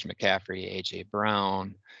 Christian McCaffrey, AJ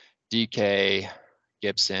Brown, DK,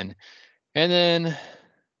 Gibson. And then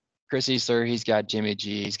Chris Easler, he's got Jimmy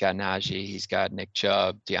G, he's got Najee, he's got Nick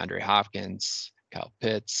Chubb, DeAndre Hopkins, Kyle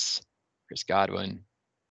Pitts, Chris Godwin.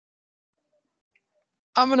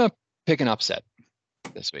 I'm going to pick an upset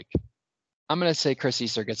this week. I'm going to say Chris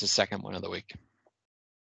Easler gets his second win of the week.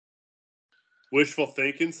 wishful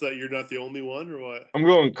thinking so that you're not the only one, or what? I'm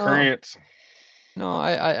going Krantz. No,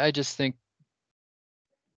 I just think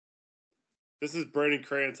This is Brandon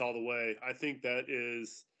Krantz all the way. I think that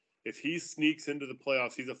is, if he sneaks into the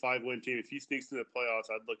playoffs, he's a 5-win team. If he sneaks into the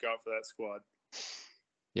playoffs, I'd look out for that squad.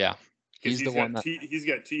 yeah, he's the one He's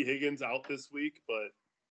got T. Higgins out this week, but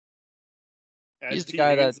he's the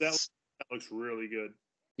guy that looks really good.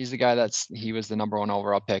 He's the guy he was the number 1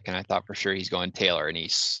 overall pick, and I thought for sure he's going Taylor, and he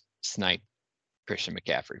sniped Christian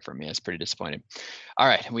McCaffrey for me. That's pretty disappointing. All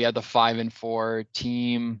right, we have the 5-4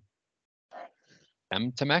 team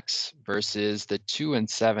Semtex versus the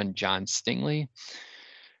 2-7 John Stingley.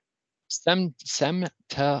 Semtex,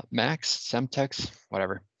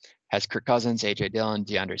 whatever, has Kirk Cousins, AJ Dillon,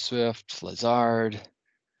 DeAndre Swift, Lazard,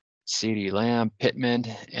 CeeDee Lamb, Pittman,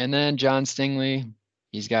 and then John Stingley.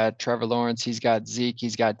 He's got Trevor Lawrence, he's got Zeke,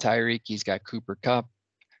 he's got Tyreek, he's got Cooper Kupp,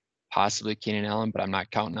 possibly Keenan Allen, but I'm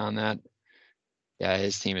not counting on that. Yeah,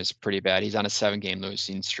 his team is pretty bad. He's on a 7-game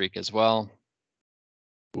losing streak as well.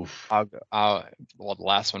 Oof. Well, the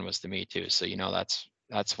last one was to me too, so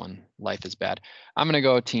that's when life is bad. I'm gonna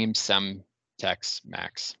go team Semtex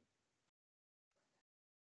Max.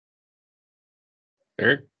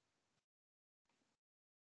 Eric?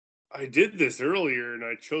 I did this earlier, and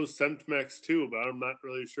I chose Semtex too, but I'm not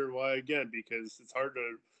really sure why again, because it's hard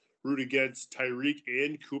to root against Tyreek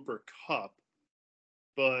and Cooper Kupp.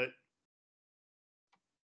 But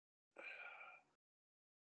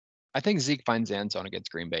I think Zeke finds the end zone against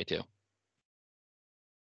Green Bay too.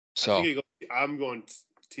 So I'm going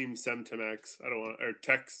team Semtex. I don't want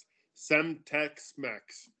Semtex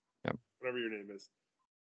Max. Yep. Whatever your name is.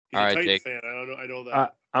 He's all a right, Titan Jake. fan. I know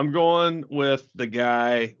that. I'm going with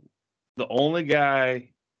the only guy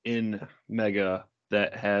in Mega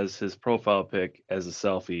that has his profile pic as a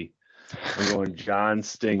selfie. I'm going John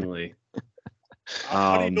Stingley.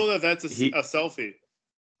 How do you know that's a selfie?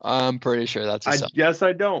 I'm pretty sure that's a selfie.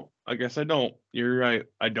 I guess I don't. You're right.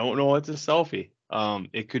 I don't know it's a selfie.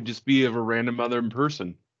 It could just be of a random other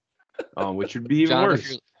person, which would be even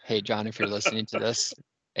worse. Hey, John, if you're listening to this,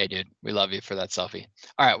 hey, dude, we love you for that selfie.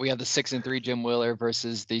 All right, we have the 6-3 Jim Wheeler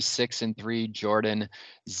versus the 6-3 Jordan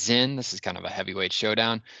Zinn. This is kind of a heavyweight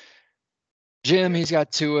showdown. Jim, he's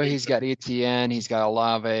got Tua, he's got ETN, he's got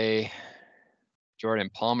Olave, Jordan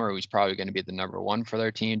Palmer, who's probably going to be the number 1 for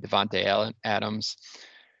their team, Devontae Adams.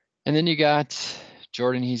 And then you got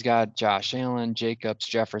Jordan, he's got Josh Allen, Jacobs,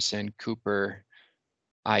 Jefferson, Cooper,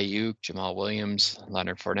 Ayuk, Jamal Williams,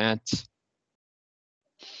 Leonard Fournette.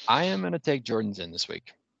 I am going to take Jordan Zinn this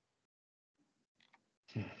week.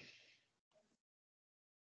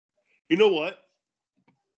 You know what?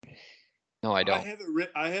 No, I don't.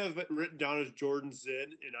 I have it written down as Jordan Zinn,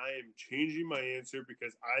 and I am changing my answer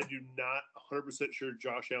because I do not 100% sure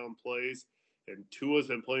Josh Allen plays, and Tua's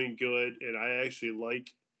been playing good, and I actually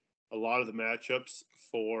like a lot of the matchups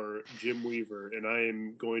for Jim Weaver, and I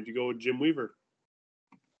am going to go with Jim Weaver.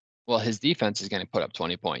 Well, his defense is going to put up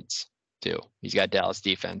 20 points too. He's got Dallas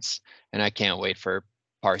defense, and I can't wait for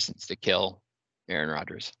Parsons to kill Aaron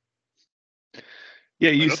Rodgers.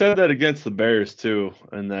 Yeah, you said that against the Bears too,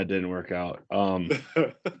 and that didn't work out.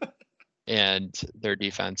 And their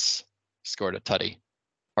defense scored a tutty.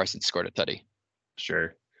 Parsons scored a tutty.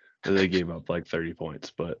 Sure. They gave up like 30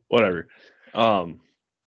 points, but whatever.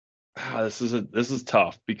 This is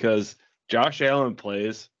tough because Josh Allen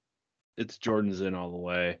plays. It's Jordan Zinn all the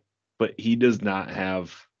way, but he does not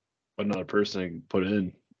have another person to put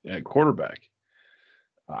in at quarterback.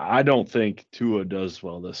 I don't think Tua does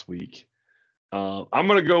well this week. I'm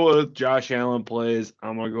going to go with Josh Allen plays.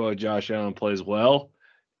 I'm going to go with Josh Allen plays well,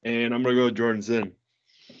 and I'm going to go with Jordan Zinn.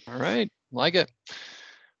 All right. Like it.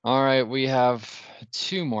 All right. We have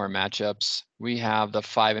 2 more matchups. We have the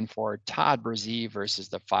 5-4 Todd Brzee versus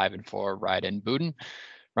the 5-4 Ryan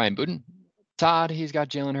Buden. Todd, he's got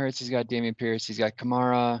Jalen Hurts. He's got Dameon Pierce. He's got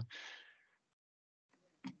Kamara,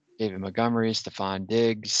 David Montgomery, Stephon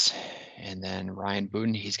Diggs. And then Ryan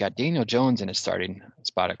Buden, he's got Daniel Jones in his starting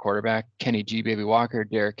spot at quarterback. Kenny G, Baby Walker,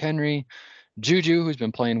 Derrick Henry, Juju, who's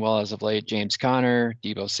been playing well as of late, James Conner,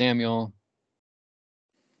 Deebo Samuel.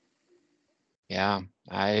 Yeah,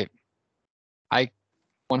 I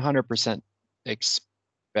 100%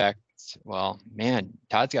 expect, well, man,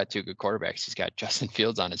 Todd's got 2 good quarterbacks. He's got Justin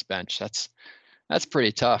Fields on his bench. That's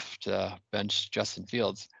pretty tough to bench Justin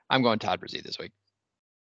Fields. I'm going Todd Brzee this week.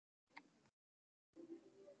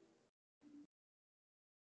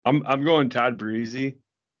 I'm going Todd Brzee,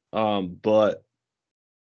 but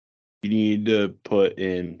you need to put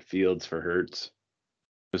in Fields for Hurts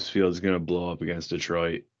because Fields is going to blow up against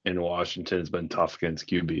Detroit, and Washington has been tough against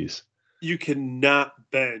QBs. You cannot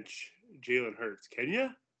bench Jalen Hurts, can you?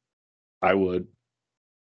 I would.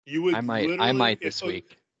 You would I might literally, this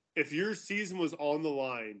week. If your season was on the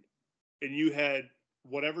line and you had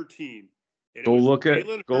whatever team, and Go look at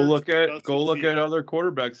Jalen go Hurts, look at Justin go look Fields. at other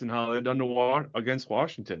quarterbacks and how they've done against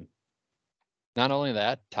Washington. Not only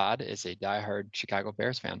that, Todd is a diehard Chicago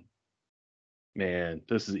Bears fan. Man,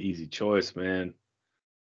 this is an easy choice, man.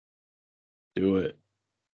 Do it.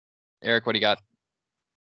 Eric, what do you got?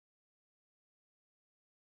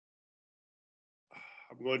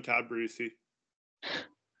 I'm going Todd Brucey.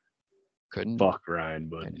 Couldn't. Fuck Ryan,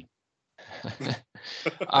 but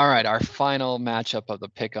All right, our final matchup of the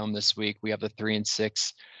pick'em this week. We have the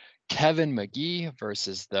 3-6 Kevin McGee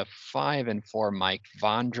versus the 5-4 Mike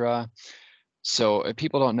Vondra. So if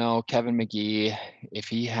people don't know, Kevin McGee, if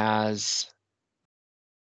he has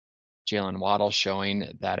Jalen Waddle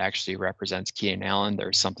showing, that actually represents Keenan Allen.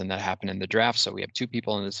 There's something that happened in the draft. So we have two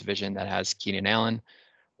people in this division that has Keenan Allen.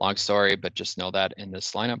 Long story, but just know that in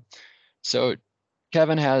this lineup. So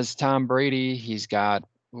Kevin has Tom Brady. He's got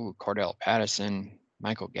Cordell Patterson,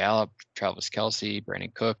 Michael Gallup, Travis Kelce,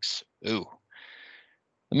 Brandon Cooks. The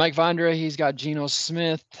Mike Vondra, he's got Geno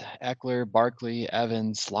Smith, Eckler, Barkley,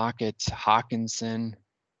 Evans, Lockett, Hawkinson.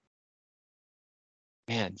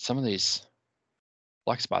 Man, some of these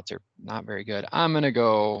flex spots are not very good. I'm going to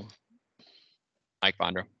go Mike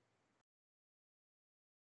Vondra.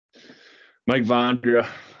 Mike Vondra,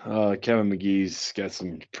 Kevin McGee's got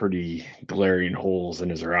some pretty glaring holes in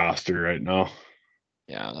his roster right now.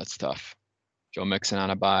 Yeah, that's tough. Joe Mixon on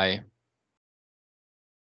a bye.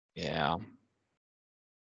 Yeah.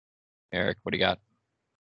 Eric, what do you got?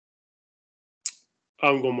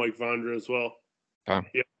 I'm going Mike Vondra as well. Okay.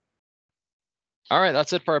 Yeah. All right,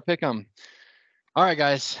 that's it for our pick'em. All right,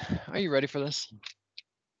 guys, are you ready for this?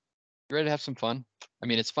 You ready to have some fun? I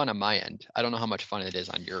mean, it's fun on my end. I don't know how much fun it is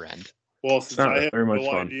on your end. Well, since not I have very much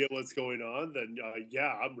no fun. idea what's going on, then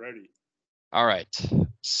yeah, I'm ready. All right,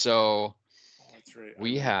 so That's right.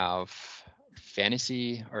 we have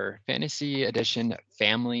fantasy edition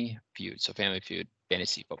Family Feud. So Family Feud,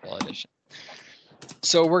 fantasy football edition.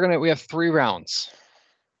 So we have 3 rounds.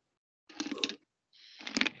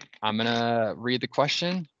 I'm gonna read the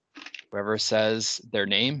question. Whoever says their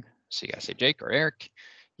name, so you gotta say Jake or Eric,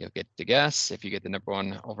 you'll get to guess. If you get the number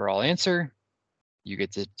 1 overall answer, you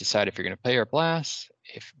get to decide if you're gonna play or pass.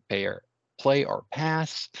 If play or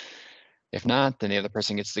pass. If not, then the other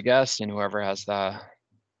person gets to guess, and whoever has the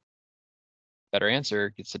better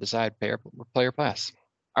answer gets to decide play or pass.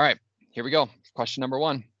 All right, here we go. Question number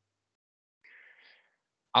 1.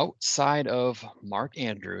 Outside of Mark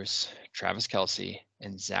Andrews, Travis Kelce,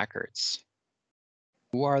 and Zach Ertz,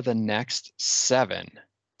 who are the next 7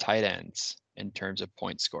 tight ends in terms of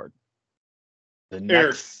points scored? The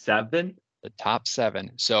next 7? The top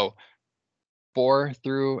 7. So 4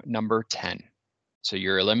 through number 10. So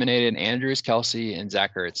you're eliminated Andrews, Kelce, and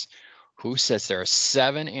Zach Ertz. Who sits there?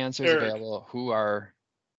 7 answers available. Who are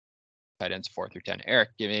tight ends 4 through 10? Eric,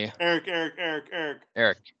 give me. Eric.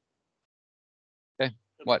 Eric. Okay.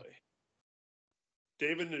 What?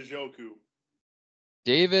 David Njoku.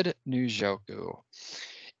 David Njoku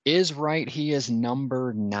is right. He is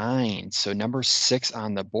number 9. So number 6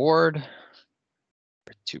 on the board.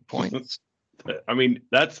 2 points. I mean,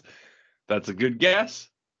 that's a good guess.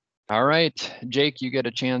 All right, Jake, you get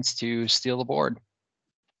a chance to steal the board.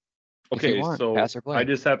 Okay, so pass or play. I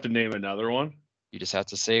just have to name another one. You just have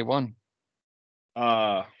to say one.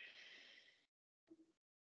 Of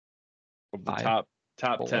the 5,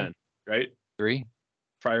 top 4, 10, right? 3,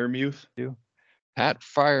 Freiermuth. 2. Pat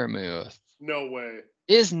Freiermuth No way.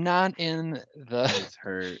 is not in the. He's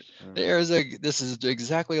hurt. This is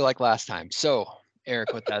exactly like last time. So,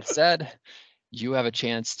 Eric, with that said, you have a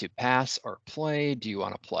chance to pass or play. Do you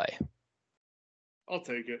want to play? I'll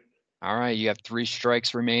take it. All right, you have 3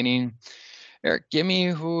 strikes remaining. Eric, give me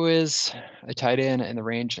who is a tight end in the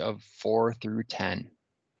range of 4 through 10.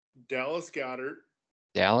 Dallas Goedert.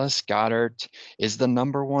 Dallas Goedert is the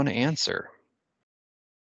number 1 answer.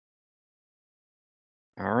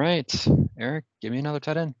 All right, Eric, give me another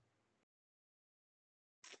tight end.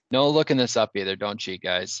 No looking this up either. Don't cheat,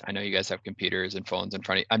 guys. I know you guys have computers and phones in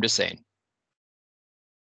front of you. I'm just saying.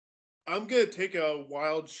 I'm going to take a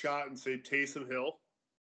wild shot and say Taysom Hill.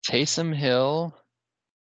 Taysom Hill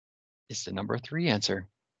is the number 3 answer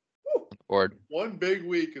on the board. 1 big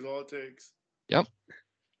week is all it takes. Yep.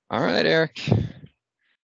 All right, Eric.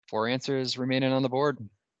 4 answers remaining on the board.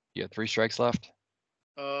 You have 3 strikes left.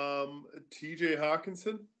 TJ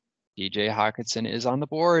Hawkinson. DJ Hawkinson is on the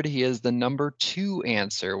board. He is the number 2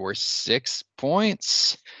 answer. We're 6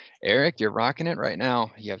 points. Eric, you're rocking it right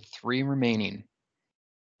now. You have 3 remaining.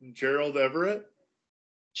 Gerald Everett.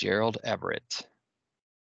 Gerald Everett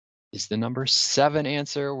is the number 7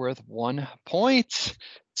 answer worth 1 point.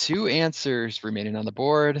 2 answers remaining on the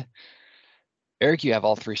board. Eric, you have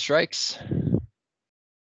all 3 strikes.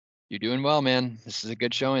 You're doing well, man. This is a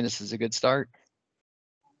good showing. This is a good start.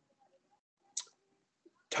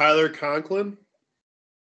 Tyler Conklin.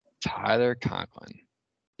 Tyler Conklin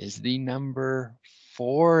is the number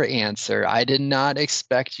 4 answer. I did not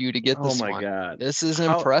expect you to get this one. Oh my God. This is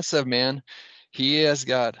impressive, man. He has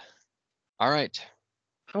got, all right.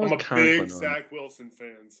 I'm a big Zach Wilson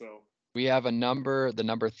fan, so. We have the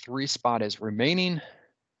number 3 spot is remaining.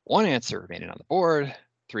 1 answer remaining on the board.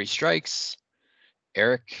 3 strikes.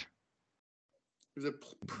 Eric. There's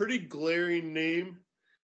a pretty glaring name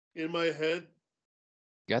in my head.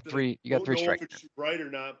 You got 3 strikes. If it's right or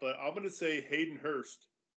not, but I'm going to say Hayden Hurst.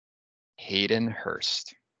 Hayden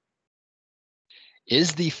Hurst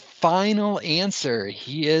is the final answer.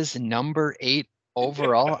 He is number 8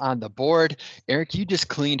 overall on the board. Eric, you just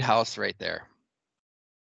cleaned house right there.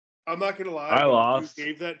 I'm not going to lie. I lost. You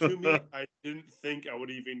gave that to me. I didn't think I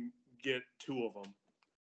would even get 2 of them,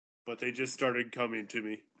 but they just started coming to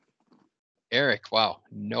me. Eric, wow,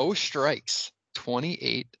 no strikes,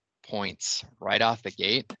 28 points right off the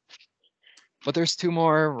gate. But there's 2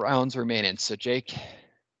 more rounds remaining. So Jake,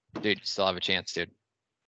 dude, you still have a chance, dude.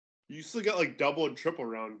 You still got like double and triple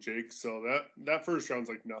round, Jake. So that first round's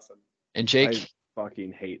like nothing. And Jake, I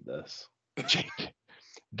fucking hate this. Jake,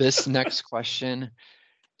 this next question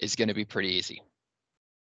is going to be pretty easy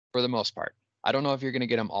for the most part. I don't know if you're going to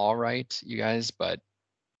get them all right, you guys, but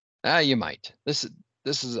you might. This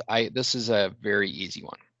is a very easy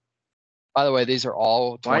one. By the way, these are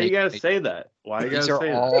all. Why you gotta say that? These are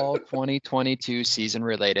all 2022 season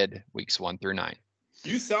related, weeks 1 through 9.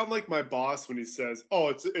 You sound like my boss when he says, "Oh,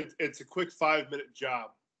 it's a quick 5-minute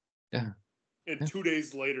job." Yeah. And 2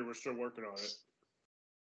 days later, we're still working on it.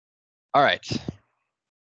 All right.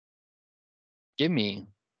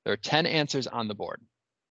 There are 10 answers on the board.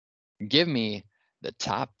 Give me the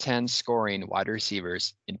top 10 scoring wide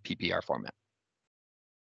receivers in PPR format.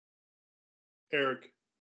 Eric.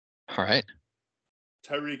 All right.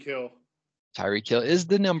 Tyreek Hill. Tyreek Hill is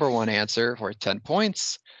the number 1 answer for 10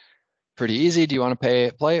 points. Pretty easy. Do you want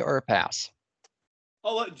to play or pass?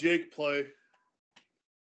 I'll let Jake play.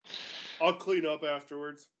 I'll clean up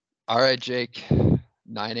afterwards. All right, Jake.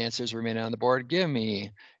 9 answers remaining on the board. Give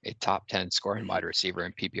me a top 10 scoring wide receiver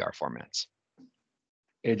in PPR formats.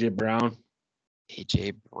 AJ Brown.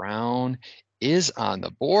 AJ Brown is on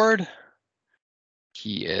the board.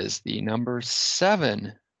 He is the number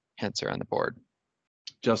 7 answer on the board.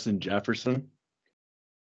 Justin Jefferson.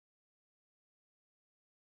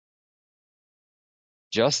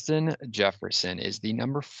 Justin Jefferson is the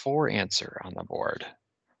number 4 answer on the board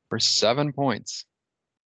for 7 points.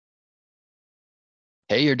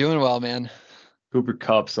 Hey, you're doing well, man. Cooper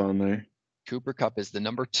Kupp's on there. Cooper Kupp is the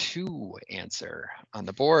number 2 answer on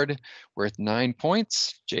the board, worth 9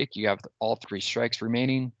 points. Jake, you have all 3 strikes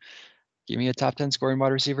remaining. Give me a top 10 scoring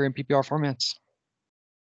wide receiver in PPR formats.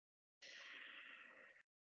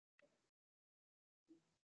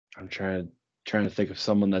 I'm trying to think of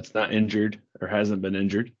someone that's not injured or hasn't been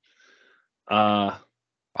injured. 5,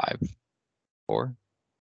 4,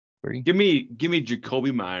 3. Give me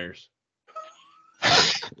Jacoby Myers.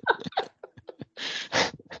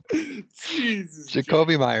 Jesus.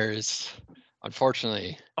 Jacoby Myers,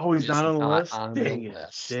 unfortunately. Oh, he's not on the list? Dang it.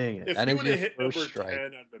 If That you is would your have hit first number strike. 10,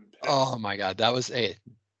 I'd been pissed. Oh my God, that was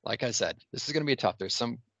like I said, this is going to be tough. There's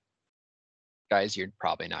some guys you're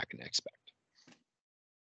probably not going to expect.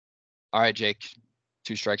 All right, Jake,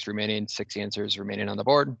 2 strikes remaining, 6 answers remaining on the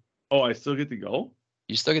board. Oh, I still get to go?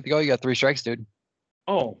 You still get to go. You got 3 strikes, dude.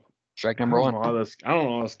 Oh. Strike number 1. I don't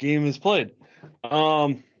know how this game is played.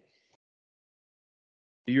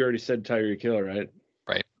 You already said Tyreek Hill, right?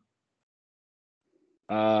 Right.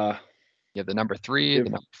 You have the number 3, the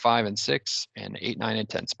number 5 and 6, and 8, 9, and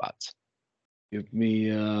 10 spots. Give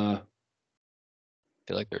me I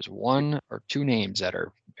feel like there's 1 or 2 names that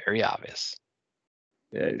are very obvious.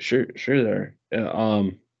 Yeah, sure there.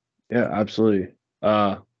 Yeah, absolutely.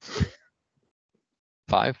 5,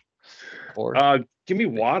 4. Give me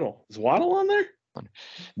Waddle. Is Waddle on there?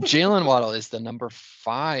 Jalen Waddle is the number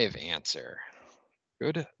 5 answer.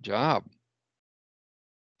 Good job.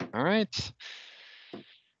 All right.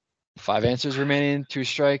 5 answers remaining, 2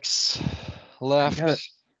 strikes left.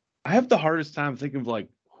 I have the hardest time thinking of like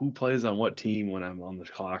who plays on what team when I'm on the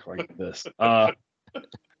clock like this.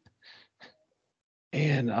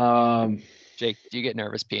 And Jake, do you get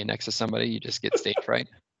nervous peeing next to somebody? You just get stage fright?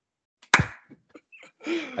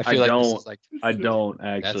 I don't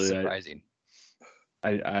actually. That's surprising.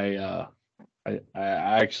 I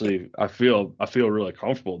I feel really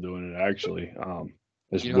comfortable doing it actually.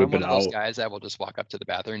 Just I'm whip one it of those out. guys that will just walk up to the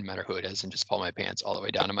bathroom, no matter who it is, and just pull my pants all the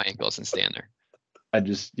way down to my ankles and stand there. I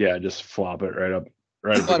just flop it right up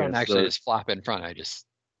I don't against actually the. just flop in front. I just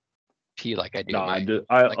pee like I do. No, my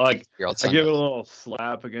I like 6-year-old I son give it a does. little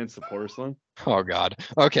slap against the porcelain. Oh God.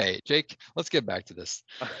 Okay, Jake, let's get back to this.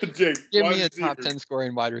 Jake, Give wide me a top receiver. 10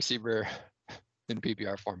 scoring wide receiver in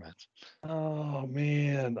PPR format. Oh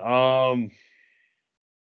man.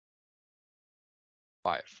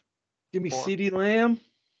 5, Give me 4, CeeDee Lamb.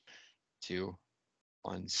 2,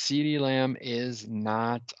 1. CeeDee Lamb is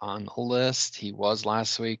not on the list. He was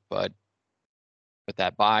last week, but with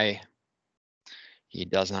that bye, he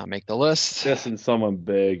does not make the list. Guessing someone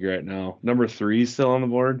big right now. Number 3 still on the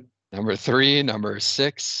board. Number 3, number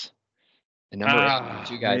 6, and number 8 are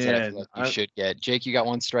two guys that I feel like you should get. Jake, you got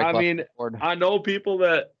one strike left on the board. I know people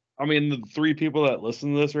that. The 3 people that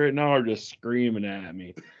listen to this right now are just screaming at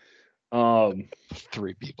me.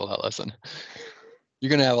 3 people that listen. You're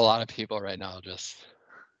gonna have a lot of people right now. Just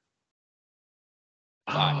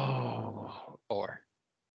 5, 4,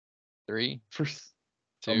 3, for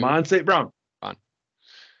 2. Amon St. Brown.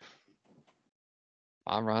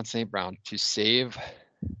 Amon St. Brown, to save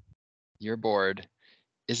your board,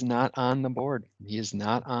 is not on the board. He is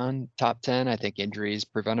not on top 10. I think injuries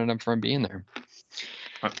prevented him from being there.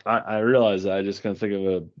 I realize that. I just can't think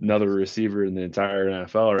of another receiver in the entire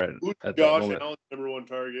NFL right at that Josh moment. Allen, number 1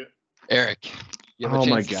 target. Eric, you have a Oh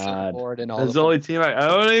my chance to set the God. board and all That's the only team I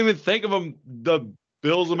don't even think of them. The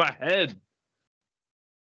Bills in my head.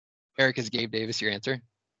 Eric, is Gabe Davis your answer?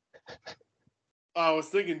 I was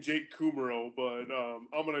thinking Jake Kumaro, but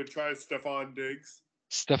I'm going to try Stephon Diggs.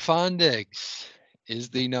 Stephon Diggs is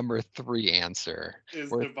the number 3 answer.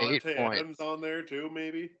 Is Worth 8 Devontae points. Adams on there too,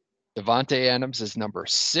 maybe? Devontae Adams is number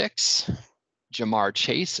 6. Jamar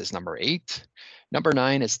Chase is number 8. Number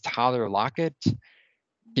 9 is Tyler Lockett.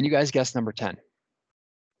 Can you guys guess number 10?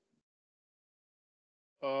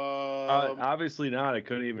 Obviously not. I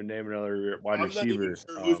couldn't even name another wide receiver. I'm not even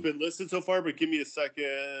sure who's been listed so far, but give me a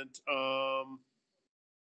second.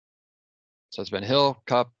 So it's been Hill,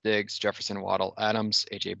 Kupp, Diggs, Jefferson, Waddle, Adams,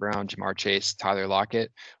 AJ Brown, Jamar Chase, Tyler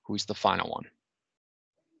Lockett. Who's the final one?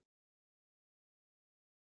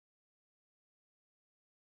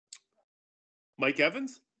 Mike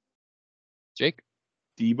Evans? Jake?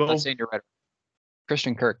 Debo? Not saying you're right.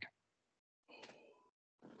 Christian Kirk.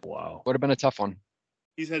 Wow. Would have been a tough one.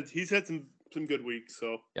 He's had some good weeks,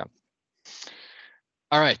 so. Yeah.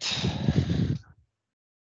 All right.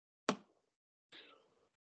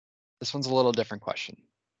 This one's a little different question.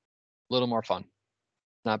 A little more fun.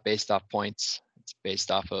 Not based off points. It's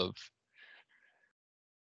based off of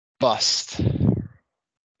bust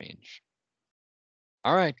range.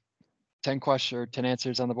 All right. 10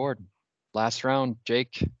 answers on the board. Last round,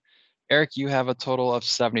 Jake. Eric, you have a total of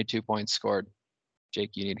 72 points scored.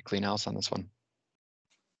 Jake, you need to clean house on this one.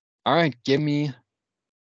 All right, give me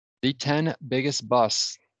the 10 biggest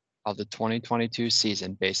busts of the 2022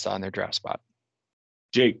 season based on their draft spot.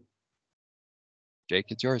 Jake,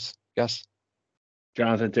 it's yours. Guess.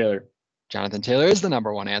 Jonathan Taylor. Jonathan Taylor is the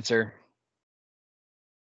number 1 answer.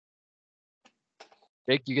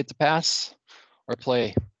 Jake, you get to pass or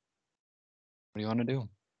play. What do you want to do?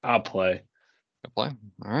 I'll play. You'll play.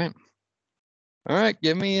 All right,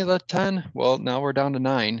 give me the 10. Well, now we're down to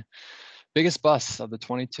 9. Biggest busts of the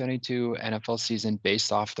 2022 NFL season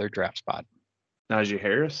based off their draft spot. Najee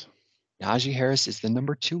Harris. Najee Harris is the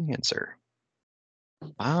number 2 answer.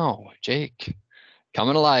 Wow, Jake.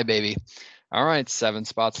 Coming alive, baby. All right, 8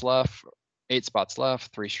 spots left,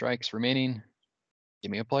 3 strikes remaining. Give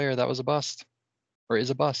me a player that was a bust or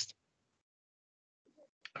is a bust.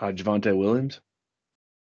 Javonte Williams.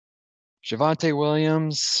 Javonte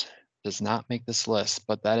Williams does not make this list,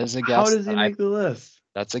 but that is a guess. How does he make the list?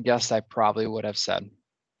 That's a guess I probably would have said.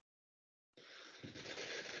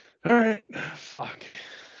 All right. Fuck.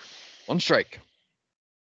 1 strike.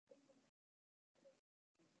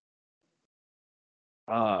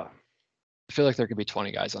 I feel like there could be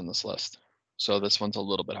 20 guys on this list. So this one's a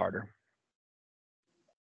little bit harder.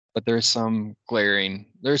 But there's some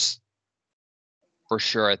there's for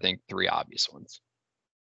sure, I think 3 obvious ones.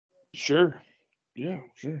 Sure. Yeah,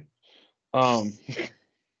 sure.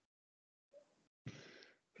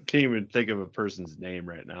 Can't even think of a person's name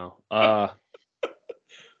right now. I'll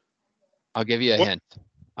give you a hint.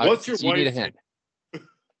 What's your you need a wife's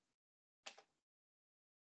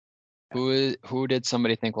hint. Who did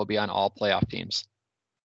somebody think will be on all playoff teams?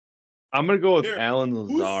 I'm gonna go with Here, Alan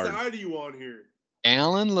Whose Lazard. side are you on here?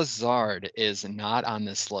 Alan Lazard is not on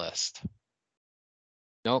this list.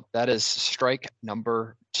 Nope, that is strike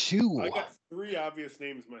number 2. I got 3 obvious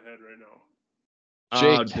names in my head right now.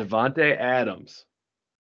 Jake. Devontae Adams.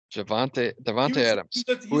 Devontae He's Adams,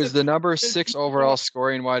 a- who is the number 6 overall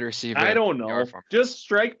scoring wide receiver. I don't know. Just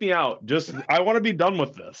strike me out. I want to be done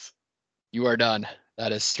with this. You are done.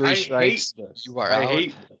 That is 3 I strikes. hate this. You are I out.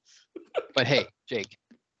 hate this. But hey, Jake,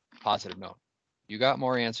 positive note. You got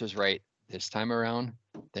more answers right this time around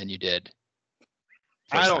than you did.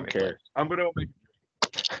 I first don't time you care. I'm gonna make.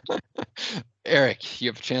 played. Eric, you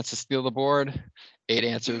have a chance to steal the board. 8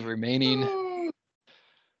 answers remaining.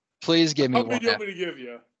 Please give me How many one. do you want me to give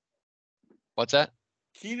you? What's that?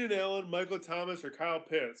 Keenan Allen, Michael Thomas, or Kyle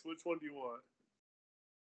Pitts? Which one do you want?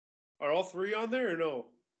 Are all 3 on there or no?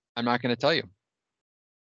 I'm not going to tell you.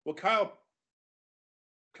 Well, Kyle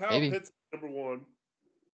Maybe. Pitts is number 1.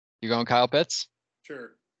 You going Kyle Pitts?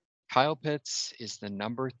 Sure. Kyle Pitts is the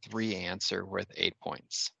number 3 answer with 8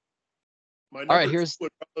 points. My All right, number here's 2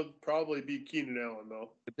 would probably be Keenan Allen,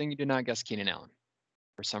 though. Good thing you did not guess Keenan Allen.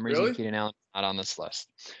 For some reason, Really? Keenan Allen is not on this list.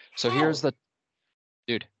 So How? here's the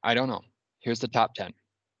dude. I don't know. Here's the top 10: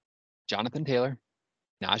 Jonathan Taylor,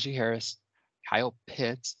 Najee Harris, Kyle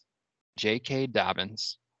Pitts, J.K.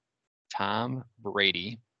 Dobbins, Tom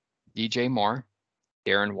Brady, DJ Moore,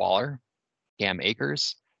 Darren Waller, Cam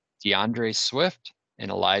Akers, DeAndre Swift, and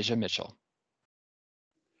Elijah Mitchell.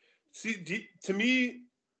 See, to me,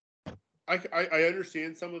 I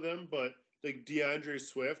understand some of them, but like DeAndre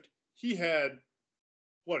Swift, he had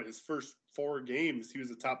his first 4 games, he was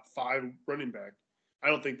a top 5 running back. I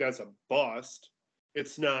don't think that's a bust.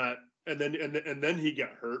 It's not, and then he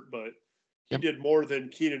got hurt, but he did more than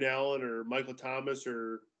Keenan Allen or Michael Thomas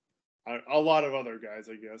or a lot of other guys,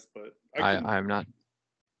 I guess. But I'm not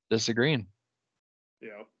disagreeing.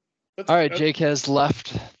 Yeah. All right, Jake has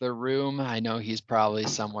left the room. I know he's probably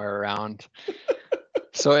somewhere around.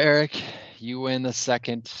 So Eric, you win the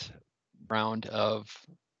second round of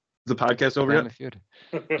the podcast over Family yet? Feud.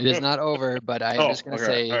 It is not over, but I'm just going to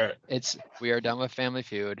say right. we are done with Family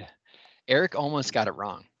Feud. Eric almost got it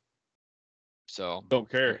wrong. So Don't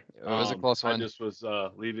care. It was a close one. I just was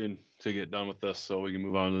leaving to get done with this so we can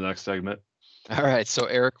move on to the next segment. All right. So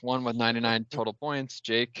Eric won with 99 total points.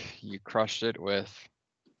 Jake, you crushed it with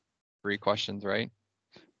 3 questions right.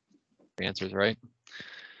 3 answers right.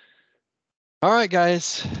 All right,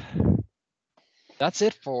 guys. That's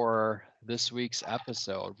it for this week's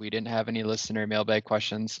episode. We didn't have any listener mailbag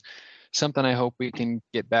questions. Something I hope we can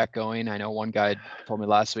get back going. I know one guy told me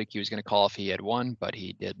last week he was going to call if he had won, but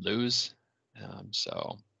he did lose.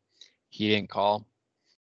 So he didn't call.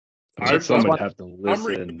 Someone would have to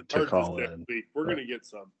listen to call in. We're going to get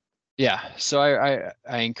some. Yeah. So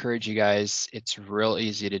I encourage you guys. It's real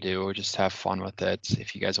easy to do. Just have fun with it.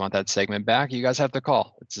 If you guys want that segment back, you guys have to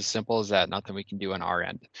call. It's as simple as that. Nothing we can do on our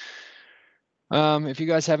end. If you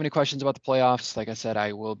guys have any questions about the playoffs, like I said,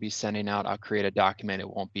 I will be sending out, I'll create a document. It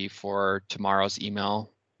won't be for tomorrow's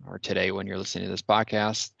email or today when you're listening to this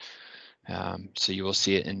podcast. So you will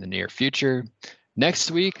see it in the near future.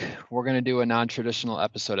 Next week, we're going to do a non-traditional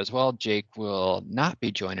episode as well. Jake will not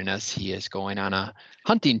be joining us. He is going on a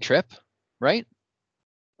hunting trip, right?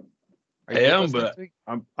 I am, but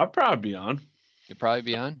I'll probably be on. You'll probably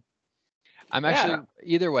be on. I'm actually,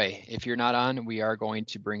 either way, if you're not on, we are going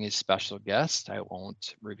to bring a special guest. I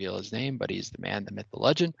won't reveal his name, but he's the man, the myth, the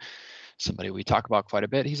legend. Somebody we talk about quite a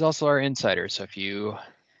bit. He's also our insider. So if you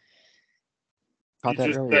caught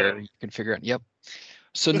that earlier, you can figure out. Yep.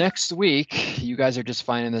 So next week, you guys are just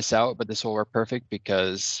finding this out, but this will work perfect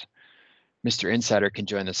because Mr. Insider can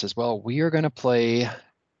join us as well. We are going to play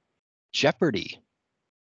Jeopardy!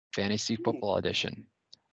 Fantasy Football Edition.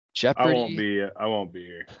 Jeopardy! I won't be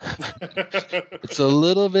here. It's a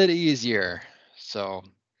little bit easier. So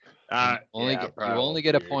you yeah, only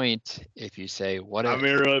get a point if you say what if. I'm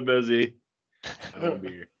really busy. I won't be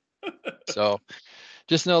here. So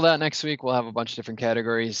just know that next week we'll have a bunch of different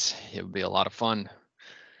categories. It will be a lot of fun.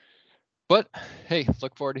 But hey,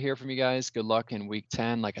 look forward to hear from you guys. Good luck in week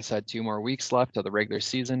 10. Like I said, 2 more weeks left of the regular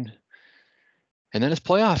season. And then it's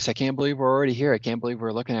playoffs. I can't believe we're already here. I can't believe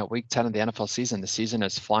we're looking at week 10 of the NFL season. The season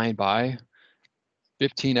is flying by.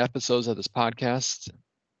 15 episodes of this podcast.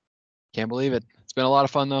 Can't believe it. It's been a lot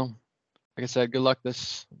of fun though. Like I said, good luck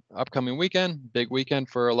this upcoming weekend. Big weekend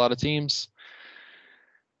for a lot of teams.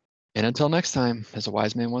 And until next time, as a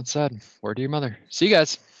wise man once said, word to your mother. See you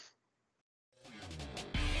guys.